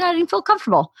erratically and I didn't feel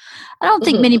comfortable. I don't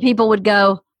think many people would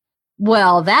go,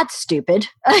 well, that's stupid.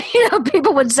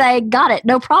 People would say, got it.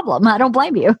 No problem. I don't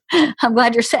blame you. I'm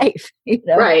glad you're safe.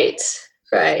 Right.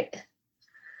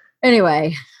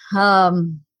 Anyway,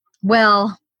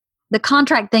 well, the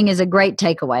contract thing is a great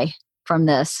takeaway from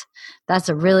this. That's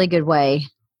a really good way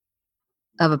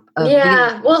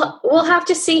we'll have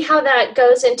to see how that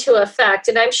goes into effect.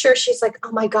 And I'm sure she's like,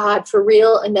 oh my God, for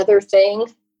real, another thing,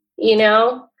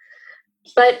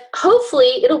 But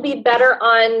hopefully it'll be better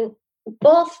on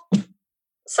both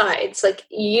sides. Like,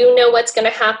 you know what's going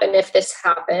to happen if this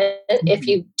happens, if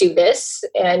you do this,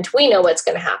 and we know what's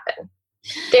going to happen.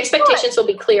 The expectations will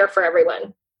be clear for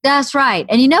everyone. That's right.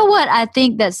 And you know what I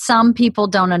think that some people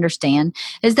don't understand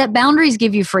is that boundaries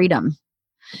give you freedom.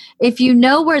 If you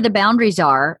know where the boundaries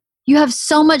are, you have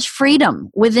so much freedom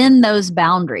within those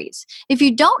boundaries. If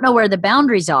you don't know where the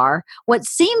boundaries are, what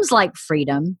seems like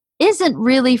freedom isn't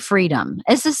really freedom.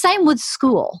 It's the same with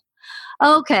school.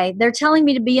 Okay, they're telling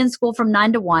me to be in school from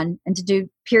 9 to 1 and to do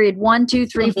period 1, 2,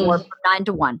 3, 4 from 9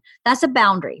 to 1. That's a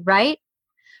boundary, right?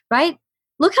 Right?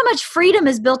 Look how much freedom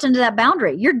is built into that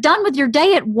boundary. You're done with your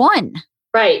day at 1.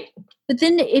 Right. But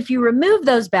then if you remove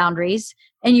those boundaries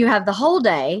and you have the whole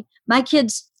day, my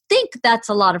kids think that's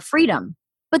a lot of freedom,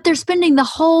 but they're spending the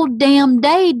whole damn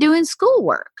day doing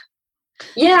schoolwork.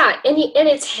 Yeah, and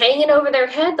it's hanging over their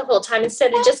head the whole time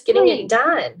instead of just getting it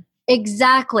done.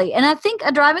 Exactly. And I think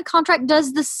a driving contract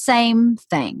does the same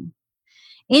thing.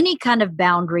 Any kind of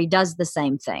boundary does the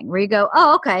same thing, where you go,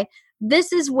 oh, okay,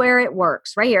 this is where it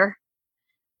works, right here.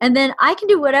 And then I can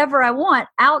do whatever I want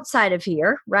outside of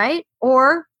here, right?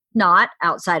 Or not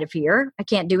outside of here. I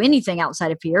can't do anything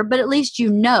outside of here, but at least you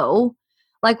know,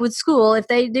 like with school, if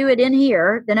they do it in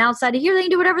here, then outside of here, they can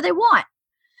do whatever they want.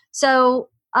 So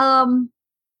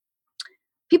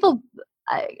people,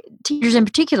 teachers in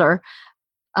particular,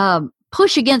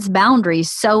 push against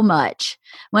boundaries so much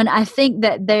when I think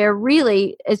that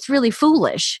it's really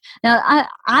foolish. Now,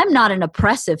 I'm not an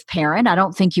oppressive parent. I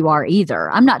don't think you are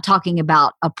either. I'm not talking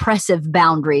about oppressive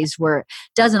boundaries where it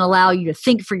doesn't allow you to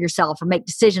think for yourself or make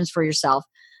decisions for yourself.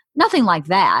 Nothing like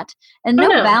that. And no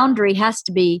boundary has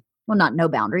to be, well, not no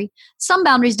boundary. Some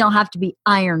boundaries don't have to be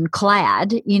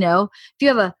ironclad. You know, if you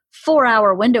have a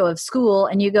 4-hour window of school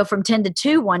and you go from 10 to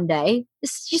 2 one day,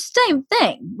 it's the same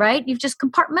thing, right? You've just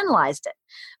compartmentalized it.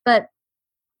 But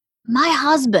my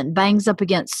husband bangs up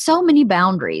against so many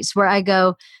boundaries where I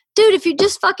go, dude, if you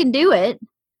just fucking do it,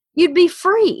 you'd be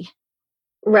free.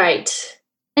 Right.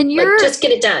 And you're just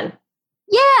get it done.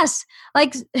 Yes.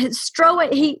 Like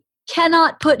he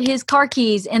cannot put his car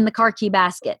keys in the car key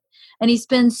basket. And he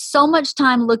spends so much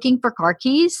time looking for car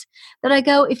keys that I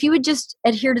go, if you would just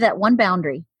adhere to that one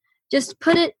boundary, just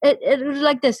put it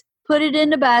like this, put it in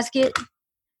the basket.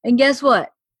 And guess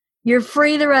what? You're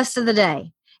free the rest of the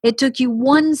day. It took you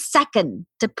 1 second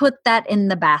to put that in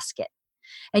the basket.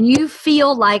 And you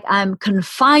feel like I'm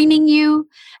confining you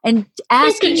and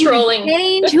asking you to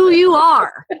change who you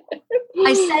are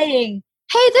by saying,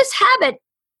 hey, this habit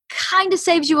kind of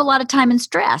saves you a lot of time and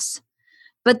stress.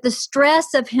 But the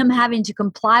stress of him having to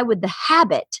comply with the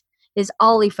habit is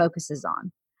all he focuses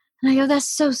on. And I go, that's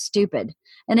so stupid.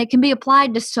 And it can be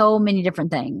applied to so many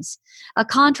different things. A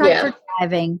contract for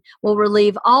driving will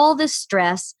relieve all this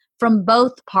stress from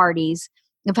both parties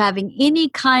of having any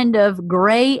kind of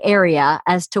gray area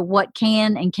as to what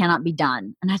can and cannot be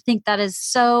done. And I think that is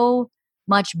so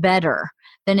much better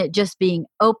than it just being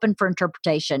open for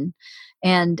interpretation.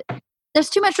 And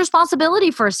there's too much responsibility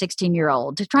for a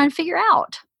 16-year-old to try and figure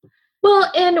out. Well,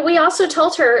 and we also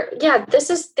told her, yeah,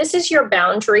 this is your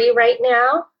boundary right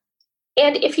now.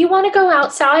 And if you want to go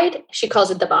outside, she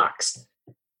calls it the box.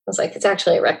 I was like, it's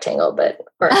actually a rectangle, but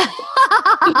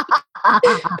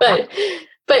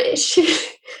she,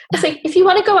 I was like, if you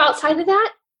want to go outside of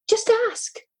that, just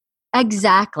ask.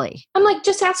 Exactly. I'm like,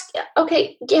 just ask.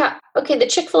 Okay, yeah. Okay, the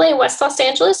Chick-fil-A in West Los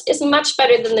Angeles is much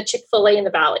better than the Chick-fil-A in the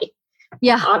Valley.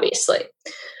 Yeah. Obviously.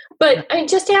 But I mean,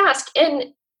 just ask.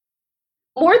 And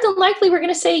more than likely, we're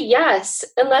going to say yes,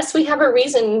 unless we have a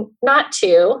reason not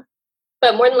to.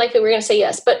 But more than likely, we're going to say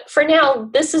yes. But for now,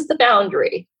 this is the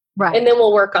boundary. Right. And then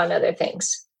we'll work on other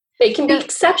things. They can be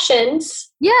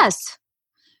exceptions. Yes.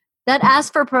 That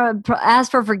ask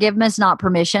for forgiveness, not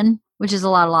permission, which is a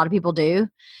lot of people do.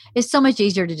 It's so much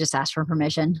easier to just ask for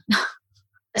permission.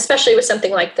 Especially with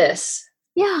something like this.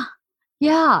 Yeah.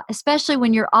 Yeah. Especially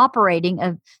when you're operating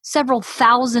a several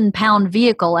 1,000-pound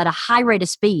vehicle at a high rate of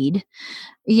speed,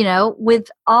 you know, with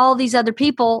all these other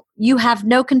people you have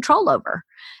no control over.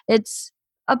 It's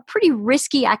a pretty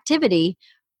risky activity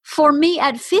for me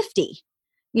at 50,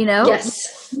 you know,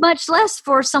 yes. Much less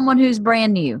for someone who's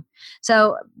brand new.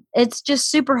 So it's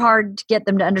just super hard to get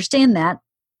them to understand that.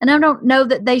 And I don't know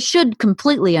that they should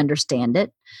completely understand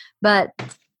it, but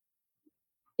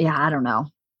yeah, I don't know.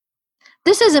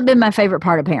 This hasn't been my favorite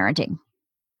part of parenting.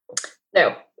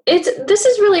 No, this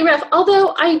is really rough.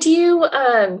 Although I do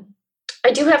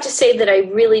have to say that I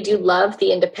really do love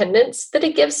the independence that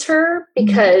it gives her,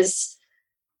 because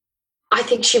I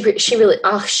think she really,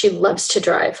 she loves to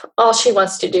drive. All she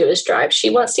wants to do is drive. She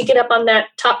wants to get up on that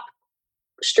top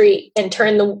street and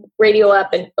turn the radio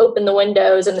up and open the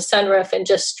windows and the sunroof and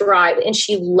just drive. And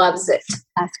she loves it.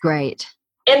 That's great.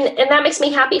 And that makes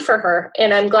me happy for her.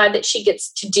 And I'm glad that she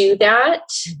gets to do that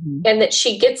and that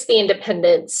she gets the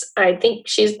independence. I think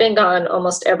she's been gone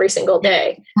almost every single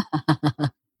day,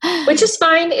 which is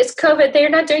fine. It's COVID. They're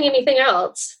not doing anything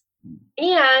else.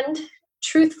 And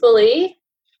truthfully,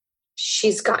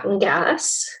 she's gotten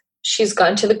gas. She's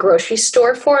gone to the grocery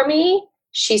store for me.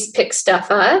 She's picked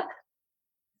stuff up.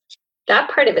 That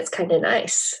part of it's kind of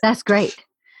nice. That's great.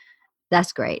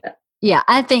 That's great. Yeah,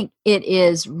 I think it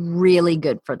is really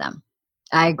good for them.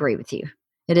 I agree with you.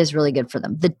 It is really good for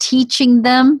them. The teaching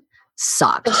them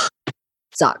sucks.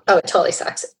 Oh, it totally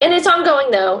sucks. And it's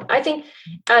ongoing though. I think,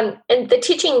 and the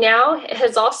teaching now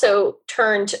has also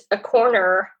turned a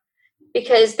corner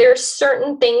because there's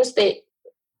certain things that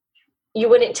you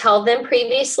wouldn't tell them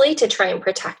previously to try and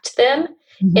protect them.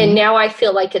 Mm-hmm. And now I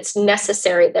feel like it's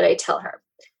necessary that I tell her,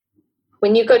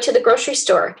 when you go to the grocery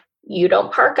store, you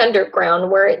don't park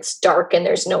underground where it's dark and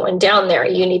there's no one down there.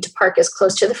 You need to park as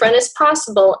close to the front as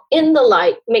possible in the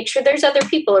light. Make sure there's other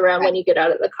people around when you get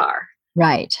out of the car.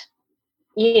 Right.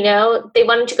 You know, they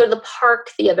wanted to go to the park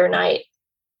the other night.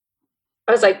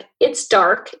 I was like, it's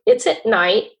dark. It's at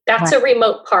night. That's a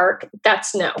remote park.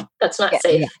 That's not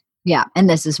safe. Yeah. And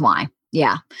this is why.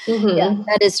 Yeah. Mm-hmm. Yeah,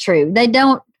 that is true. They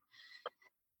don't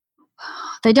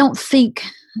think,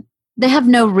 they have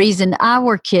no reason.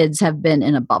 Our kids have been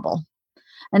in a bubble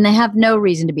and they have no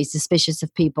reason to be suspicious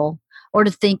of people or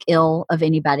to think ill of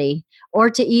anybody or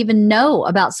to even know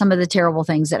about some of the terrible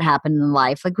things that happen in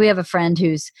life. Like we have a friend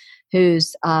whose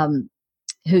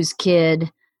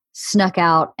kid snuck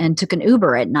out and took an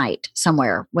Uber at night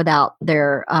somewhere without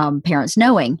their parents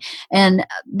knowing. And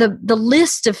the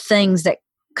list of things that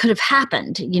could have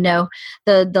happened, you know,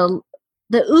 the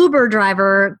Uber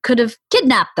driver could have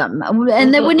kidnapped them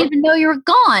and they wouldn't even know you were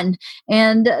gone.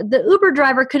 And the Uber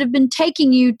driver could have been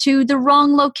taking you to the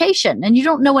wrong location and you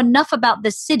don't know enough about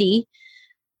the city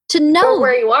to know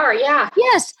where you are. Yeah.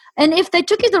 Yes. And if they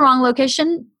took you to the wrong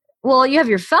location, well, you have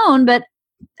your phone, but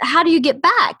how do you get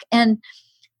back? And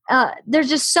there's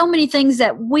just so many things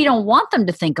that we don't want them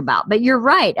to think about. But you're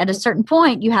right. At a certain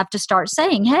point, you have to start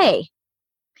saying, hey,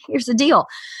 here's the deal.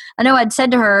 I know I'd said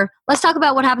to her, let's talk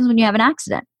about what happens when you have an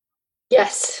accident.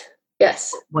 Yes.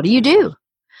 Yes. What do?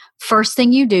 First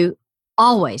thing you do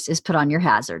always is put on your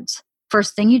hazards.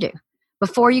 First thing you do.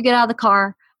 Before you get out of the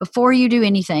car, before you do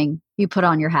anything, you put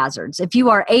on your hazards. If you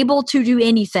are able to do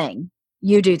anything,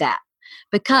 you do that.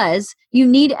 Because you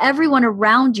need everyone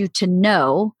around you to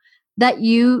know that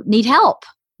you need help,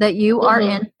 that you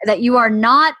are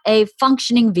not a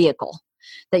functioning vehicle,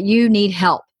 that you need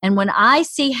help. And when I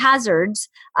see hazards,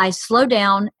 I slow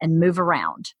down and move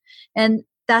around. And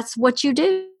that's what you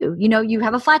do. You know, you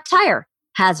have a flat tire,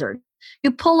 hazard.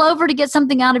 You pull over to get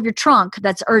something out of your trunk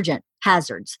that's urgent,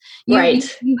 hazards.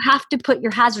 You have to put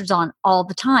your hazards on all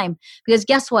the time. Because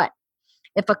guess what?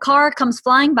 If a car comes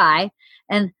flying by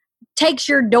and takes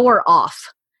your door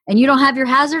off and you don't have your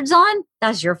hazards on,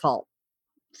 that's your fault.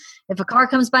 If a car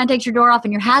comes by and takes your door off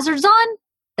and your hazards on,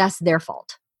 that's their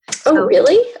fault. Oh,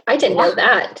 really? I didn't know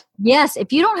that. Yes.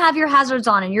 If you don't have your hazards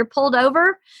on and you're pulled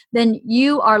over, then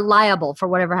you are liable for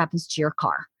whatever happens to your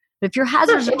car. But if your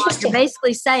hazards are on, you're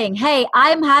basically saying, hey,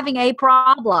 I'm having a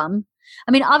problem.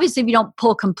 I mean, obviously, if you don't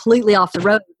pull completely off the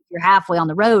road, if you're halfway on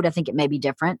the road, I think it may be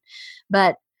different.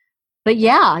 But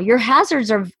yeah, your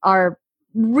hazards are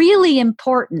really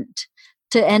important.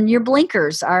 And your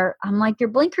blinkers are, I'm like, your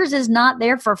blinkers is not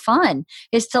there for fun.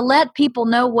 It's to let people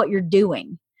know what you're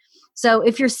doing. So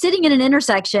if you're sitting in an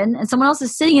intersection and someone else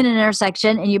is sitting in an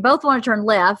intersection and you both want to turn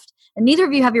left and neither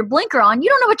of you have your blinker on, you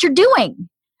don't know what you're doing.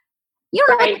 You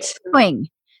don't know what you're doing.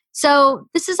 So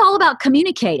this is all about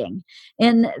communicating.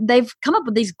 And they've come up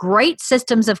with these great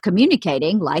systems of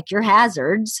communicating, like your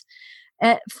hazards,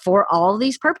 for all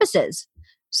these purposes.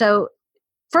 So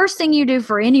first thing you do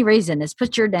for any reason is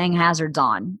put your dang hazards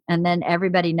on. And then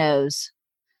everybody knows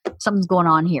something's going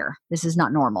on here. This is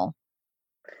not normal.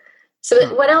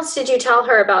 So what else did you tell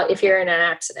her about if you're in an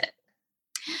accident?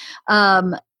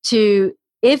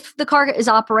 If the car is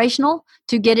operational,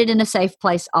 to get it in a safe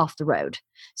place off the road.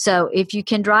 So if you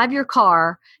can drive your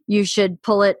car, you should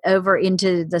pull it over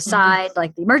into the side,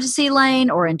 like the emergency lane,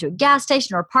 or into a gas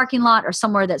station or a parking lot or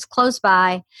somewhere that's close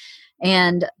by,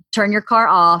 and turn your car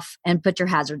off and put your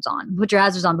hazards on. Put your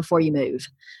hazards on before you move.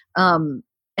 And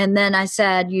then I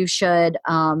said you should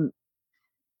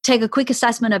take a quick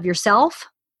assessment of yourself.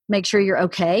 Make sure you're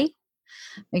okay.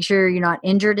 Make sure you're not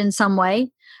injured in some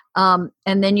way. And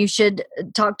then you should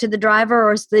talk to the driver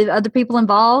or the other people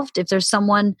involved. If there's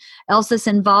someone else that's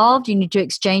involved, you need to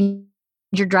exchange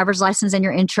your driver's license and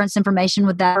your insurance information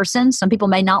with that person. Some people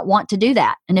may not want to do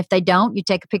that. And if they don't, you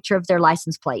take a picture of their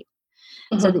license plate.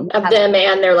 So that of them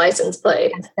and their license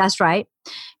plate. That's right.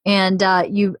 And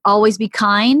you always be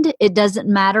kind. It doesn't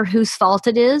matter whose fault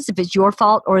it is, if it's your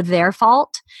fault or their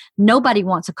fault. Nobody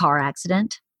wants a car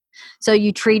accident. So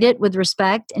you treat it with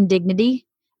respect and dignity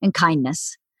and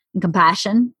kindness and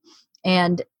compassion.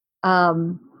 And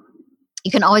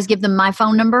you can always give them my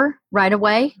phone number right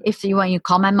away if you want. You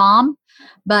call my mom,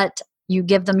 but you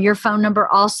give them your phone number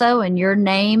also and your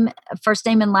name, first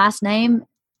name and last name,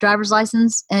 driver's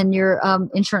license, and your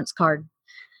insurance card.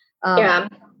 Yeah.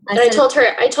 And I told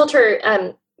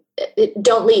her,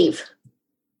 don't leave.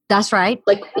 That's right.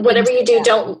 Like whatever you do,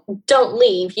 don't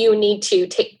leave. You need to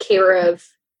take care of,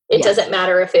 it doesn't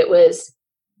matter if it was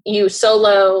you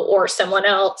solo or someone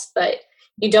else, but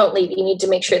you don't leave. You need to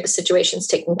make sure the situation's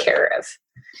taken care of.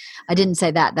 I didn't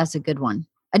say that. That's a good one.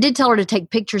 I did tell her to take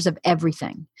pictures of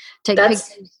everything.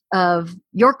 Pictures of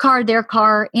your car, their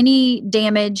car, any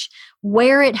damage,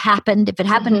 where it happened. If it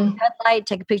happened in the red light,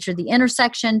 take a picture of the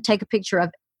intersection, take a picture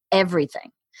of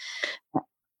everything.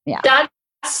 Yeah. That's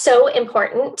so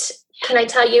important. Can I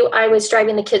tell you, I was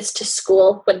driving the kids to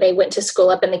school when they went to school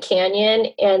up in the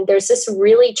canyon, and there's this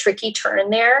really tricky turn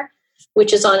there,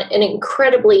 which is on an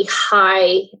incredibly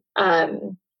high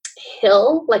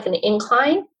hill, like an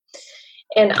incline.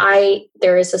 And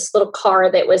there is this little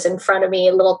car that was in front of me,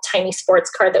 a little tiny sports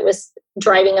car that was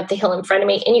driving up the hill in front of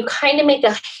me. And you kind of make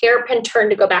a hairpin turn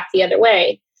to go back the other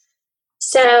way.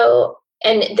 So,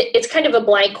 and it's kind of a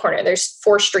blind corner. There's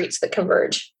 4 streets that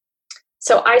converge.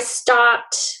 So I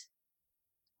stopped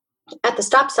at the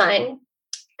stop sign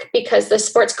because the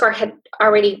sports car had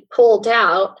already pulled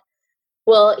out.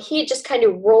 Well, he just kind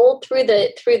of rolled through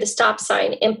the stop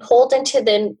sign and pulled into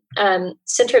the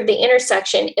center of the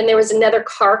intersection, and there was another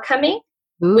car coming,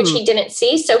 which he didn't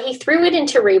see. So he threw it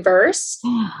into reverse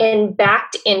and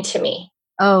backed into me.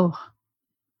 Oh.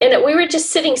 And we were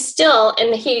just sitting still,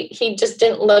 and he just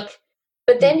didn't look.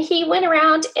 But then he went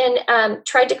around and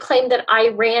tried to claim that I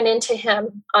ran into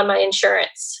him on my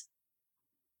insurance.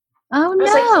 Oh,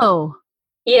 no.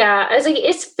 Yeah, I was like,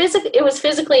 it was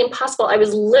physically impossible. I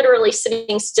was literally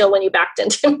sitting still when you backed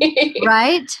into me.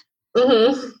 Right?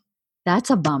 Mm-hmm.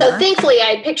 That's a bummer. So thankfully,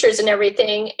 I had pictures and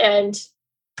everything, and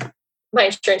my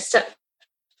insurance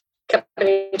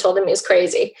company told him he was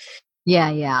crazy.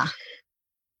 Yeah.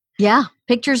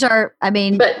 Pictures are,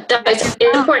 But it's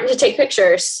important to take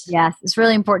pictures. Yes, it's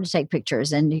really important to take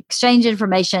pictures and exchange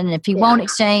information. And if he won't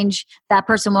exchange, that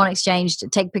person won't exchange, to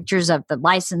take pictures of the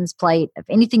license plate, of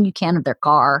anything you can of their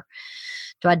car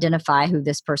to identify who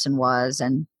this person was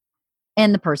and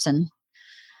the person.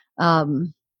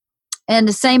 And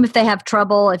the same if they have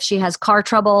trouble, if she has car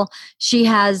trouble, she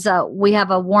has, we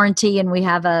have a warranty and we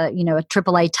have a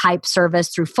AAA type service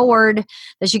through Ford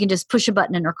that she can just push a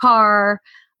button in her car.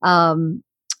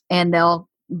 And they'll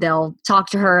talk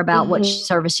to her about what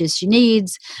services she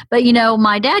needs. But,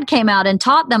 my dad came out and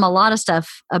taught them a lot of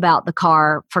stuff about the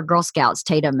car for Girl Scouts,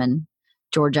 Tatum and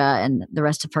Georgia and the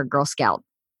rest of her Girl Scout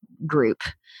group.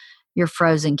 You're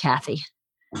frozen, Kathy.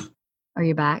 Are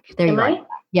you back? There you are.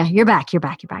 Yeah, you're back. You're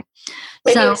back.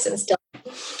 Maybe I'm still.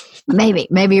 Maybe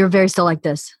you're very still like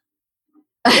this.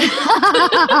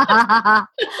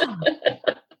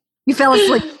 You fell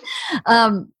asleep.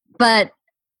 But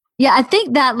yeah, I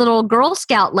think that little Girl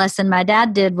Scout lesson my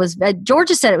dad did was,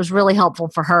 Georgia said it was really helpful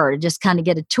for her to just kind of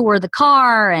get a tour of the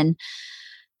car. And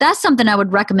that's something I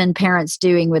would recommend parents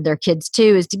doing with their kids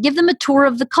too, is to give them a tour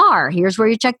of the car. Here's where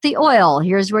you check the oil.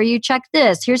 Here's where you check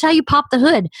this. Here's how you pop the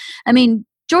hood.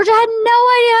 Georgia had no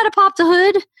idea how to pop the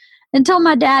hood until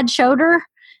my dad showed her.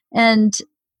 And,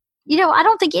 I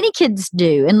don't think any kids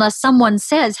do unless someone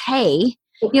says, hey,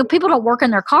 people don't work in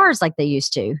their cars like they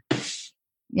used to,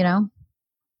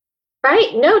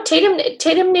 Right. No,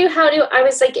 Tatum knew how to. I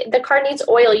was like, the car needs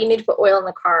oil. You need to put oil in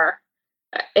the car.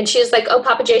 And she was like, oh,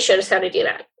 Papa Jay showed us how to do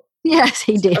that. Yes,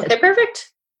 he did. Okay,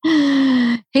 perfect.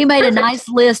 He made a nice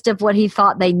list of what he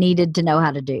thought they needed to know how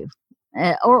to do.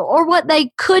 Or what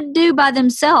they could do by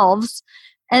themselves.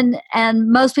 And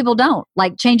most people don't,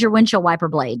 like change your windshield wiper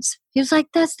blades. He was like,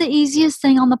 that's the easiest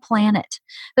thing on the planet.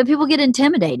 But people get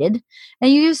intimidated.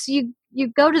 And you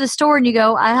go to the store and you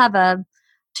go, I have a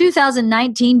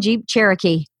 2019 Jeep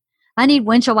Cherokee. I need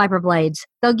windshield wiper blades.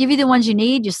 They'll give you the ones you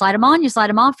need. You slide them on, you slide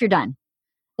them off, you're done.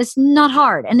 It's not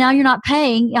hard. And now you're not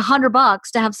paying $100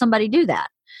 to have somebody do that.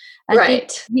 I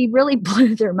think he really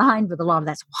blew their mind with a lot of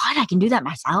that. What? I can do that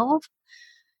myself?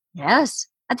 Yes.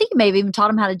 I think he maybe even taught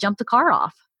him how to jump the car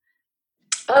off.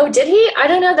 Oh, did he? I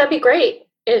don't know. That'd be great.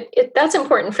 That's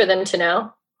important for them to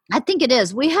know. I think it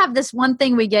is. We have this one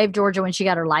thing we gave Georgia when she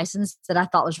got her license that I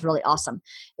thought was really awesome.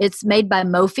 It's made by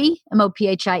Mophie,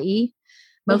 Mophie,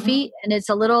 Mophie, and it's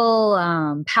a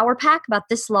little power pack about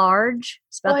this large.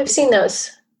 I've seen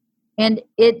those. And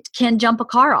it can jump a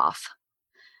car off.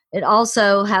 It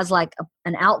also has like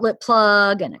an outlet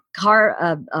plug and a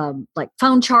car, like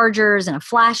phone chargers and a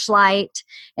flashlight,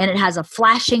 and it has a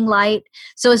flashing light.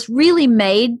 So it's really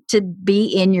made to be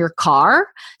in your car.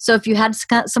 So if you had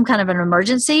some kind of an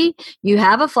emergency, you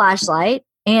have a flashlight.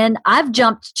 And I've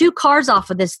jumped 2 cars off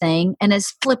of this thing, and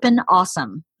it's flipping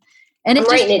awesome. And I'm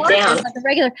writing it down. Like a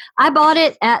regular. I bought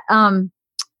it at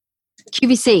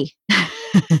QVC.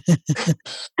 Of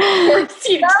course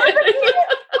you did.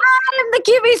 I am the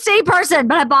QVC person,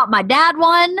 but I bought my dad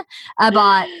one, I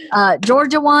bought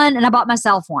Georgia one, and I bought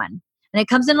myself one. And it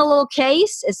comes in a little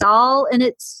case. It's all and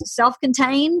it's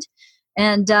self-contained.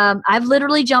 And I've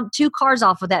literally jumped 2 cars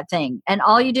off with that thing. And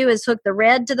all you do is hook the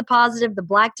red to the positive, the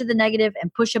black to the negative,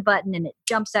 and push a button, and it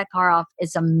jumps that car off.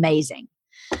 It's amazing.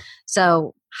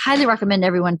 So highly recommend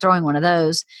everyone throwing one of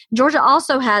those. Georgia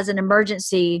also has an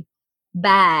emergency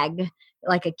bag,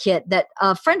 like a kit that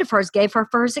a friend of hers gave her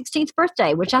for her 16th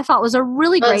birthday, which I thought was a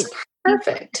really great.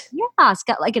 Perfect. Yeah, it's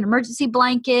got like an emergency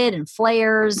blanket and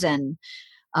flares and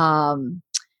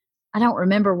I don't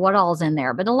remember what all's in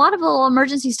there, but a lot of little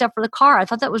emergency stuff for the car. I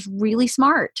thought that was really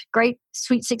smart. Great,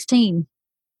 sweet 16.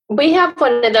 We have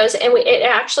one of those, and it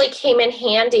actually came in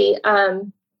handy.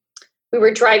 We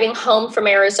were driving home from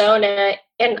Arizona,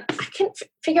 and I couldn't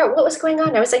figure out what was going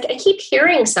on. I was like, I keep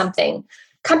hearing something.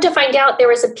 Come to find out, there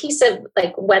was a piece of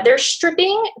like weather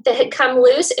stripping that had come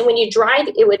loose, and when you drive,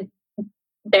 it would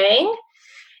bang,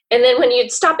 and then when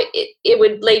you'd stop it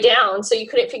would lay down, so you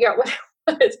couldn't figure out what it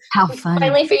was. How funny!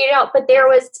 Finally figured it out, but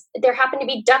there happened to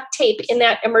be duct tape in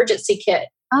that emergency kit.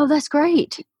 Oh, that's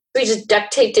great. We just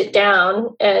duct taped it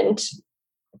down, and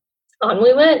on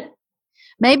we went.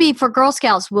 Maybe for Girl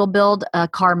Scouts, we'll build a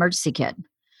car emergency kit.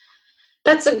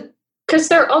 Because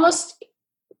they're almost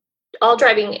all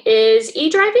driving. Is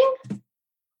e-driving?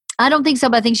 I don't think so,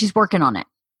 but I think she's working on it.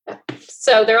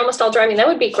 So they're almost all driving. That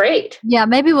would be great. Yeah,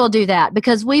 maybe we'll do that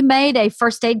because we made a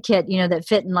first aid kit, that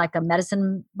fit in like a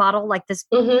medicine bottle like this.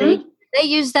 Mm-hmm. They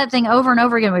used that thing over and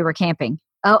over again when we were camping.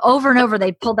 Over and over,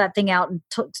 they pulled that thing out and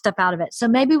took stuff out of it. So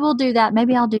maybe we'll do that.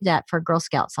 Maybe I'll do that for Girl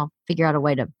Scouts. I'll figure out a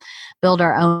way to build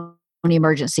our own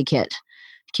emergency kit to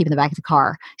keep in the back of the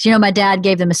car. So, my dad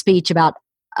gave them a speech about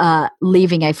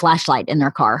leaving a flashlight in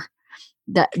their car.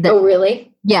 Oh,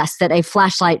 really? Yes, that a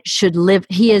flashlight should live.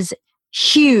 He is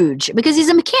huge because he's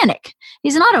a mechanic.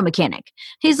 He's an auto mechanic.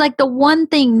 He's like, the one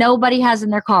thing nobody has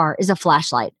in their car is a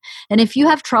flashlight. And if you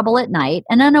have trouble at night,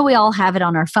 and I know we all have it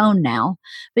on our phone now,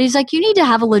 but he's like, you need to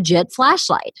have a legit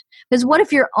flashlight. Because what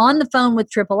if you're on the phone with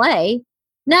AAA?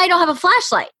 Now you don't have a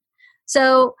flashlight.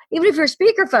 So even if you're a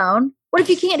speakerphone, what if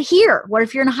you can't hear? What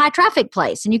if you're in a high traffic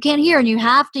place and you can't hear and you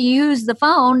have to use the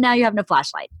phone? Now you have no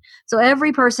flashlight. So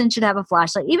every person should have a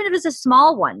flashlight, even if it's a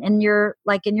small one in your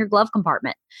glove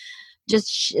compartment.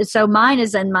 So mine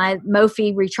is in my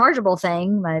Mophie rechargeable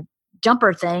thing. My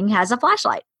jumper thing has a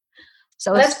flashlight.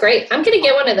 So that's great. I'm going to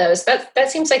get one of those.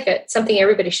 That seems like something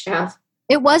everybody should have.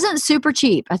 It wasn't super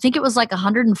cheap. I think it was like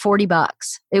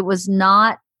 $140. It was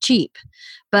not cheap,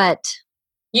 but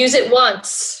use it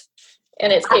once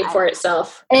and it's paid for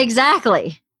itself.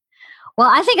 Exactly. Well,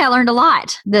 I think I learned a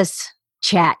lot this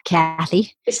chat,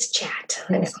 Kathy. This chat.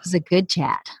 This was a good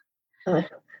chat.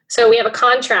 So we have a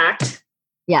contract.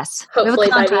 Yes. Hopefully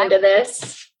by the end of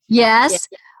this. Yes.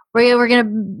 Yeah. We're going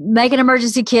to make an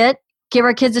emergency kit, give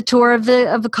our kids a tour of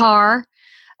the car.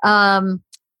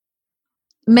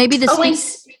 Maybe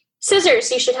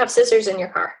scissors. You should have scissors in your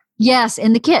car. Yes,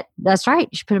 in the kit. That's right.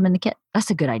 You should put them in the kit. That's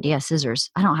a good idea.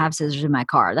 Scissors. I don't have scissors in my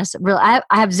car. That's real. I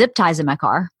have zip ties in my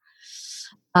car.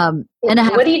 And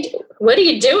what are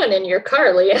you doing in your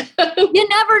car, Leah? You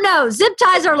never know. Zip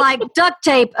ties are like duct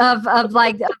tape of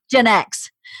like Gen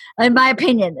X, in my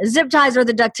opinion. Zip ties are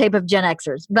the duct tape of Gen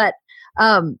Xers. But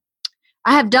I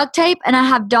have duct tape and I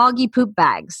have doggy poop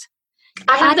bags.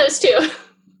 I have those too.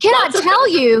 Cannot tell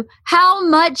you how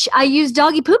much I use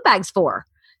doggy poop bags for.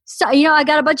 So, I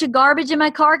got a bunch of garbage in my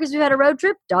car because we had a road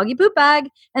trip, doggy poop bag,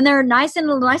 and they're nice in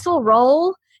a nice little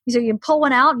roll. So you can pull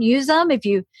one out and use them. If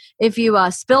you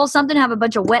spill something, have a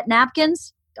bunch of wet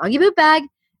napkins, doggy poop bag.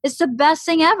 It's the best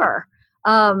thing ever.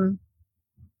 A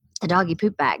doggy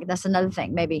poop bag. That's another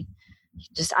thing. Maybe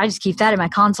I just keep that in my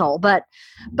console. But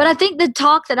I think the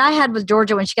talk that I had with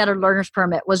Georgia when she got her learner's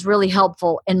permit was really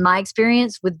helpful in my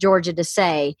experience with Georgia to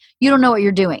say, you don't know what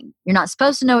you're doing. You're not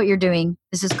supposed to know what you're doing.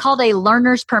 This is called a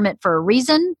learner's permit for a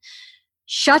reason.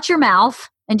 Shut your mouth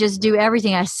and just do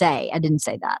everything I say. I didn't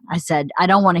say that. I said, I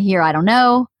don't want to hear, I don't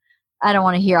know. I don't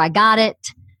want to hear, I got it.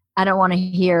 I don't want to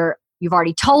hear, you've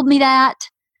already told me that.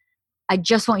 I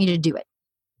just want you to do it.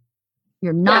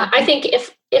 You're not. Yeah, I think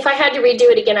if I had to redo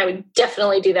it again, I would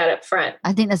definitely do that up front.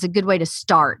 I think that's a good way to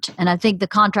start. And I think the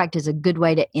contract is a good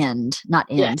way to end, not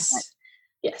end. Yes.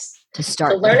 Yes. To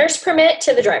start. The learner's permit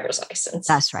to the driver's license.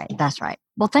 That's right. That's right.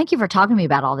 Well, thank you for talking to me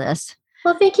about all this.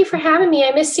 Well, thank you for having me.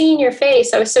 I miss seeing your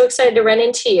face. I was so excited to run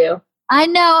into you. I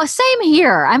know. Same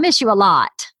here. I miss you a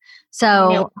lot.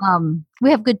 So we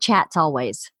have good chats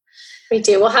always. We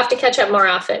do. We'll have to catch up more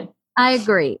often. I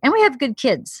agree. And we have good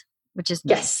kids, which is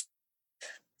nice. Yes.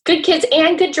 Good kids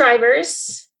and good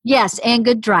drivers. Yes, and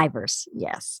good drivers.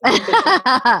 Yes.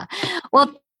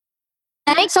 Well,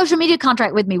 thanks. Social media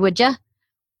contract with me, would you?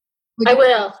 I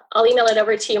will. I'll email it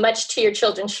over to you, much to your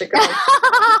children's chagrin.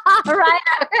 All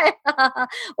right.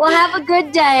 Well, have a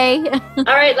good day. All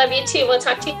right. Love you too. We'll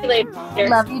talk to you later.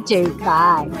 Love you too.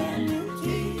 Bye.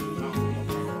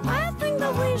 I think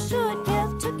that we should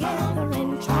get together.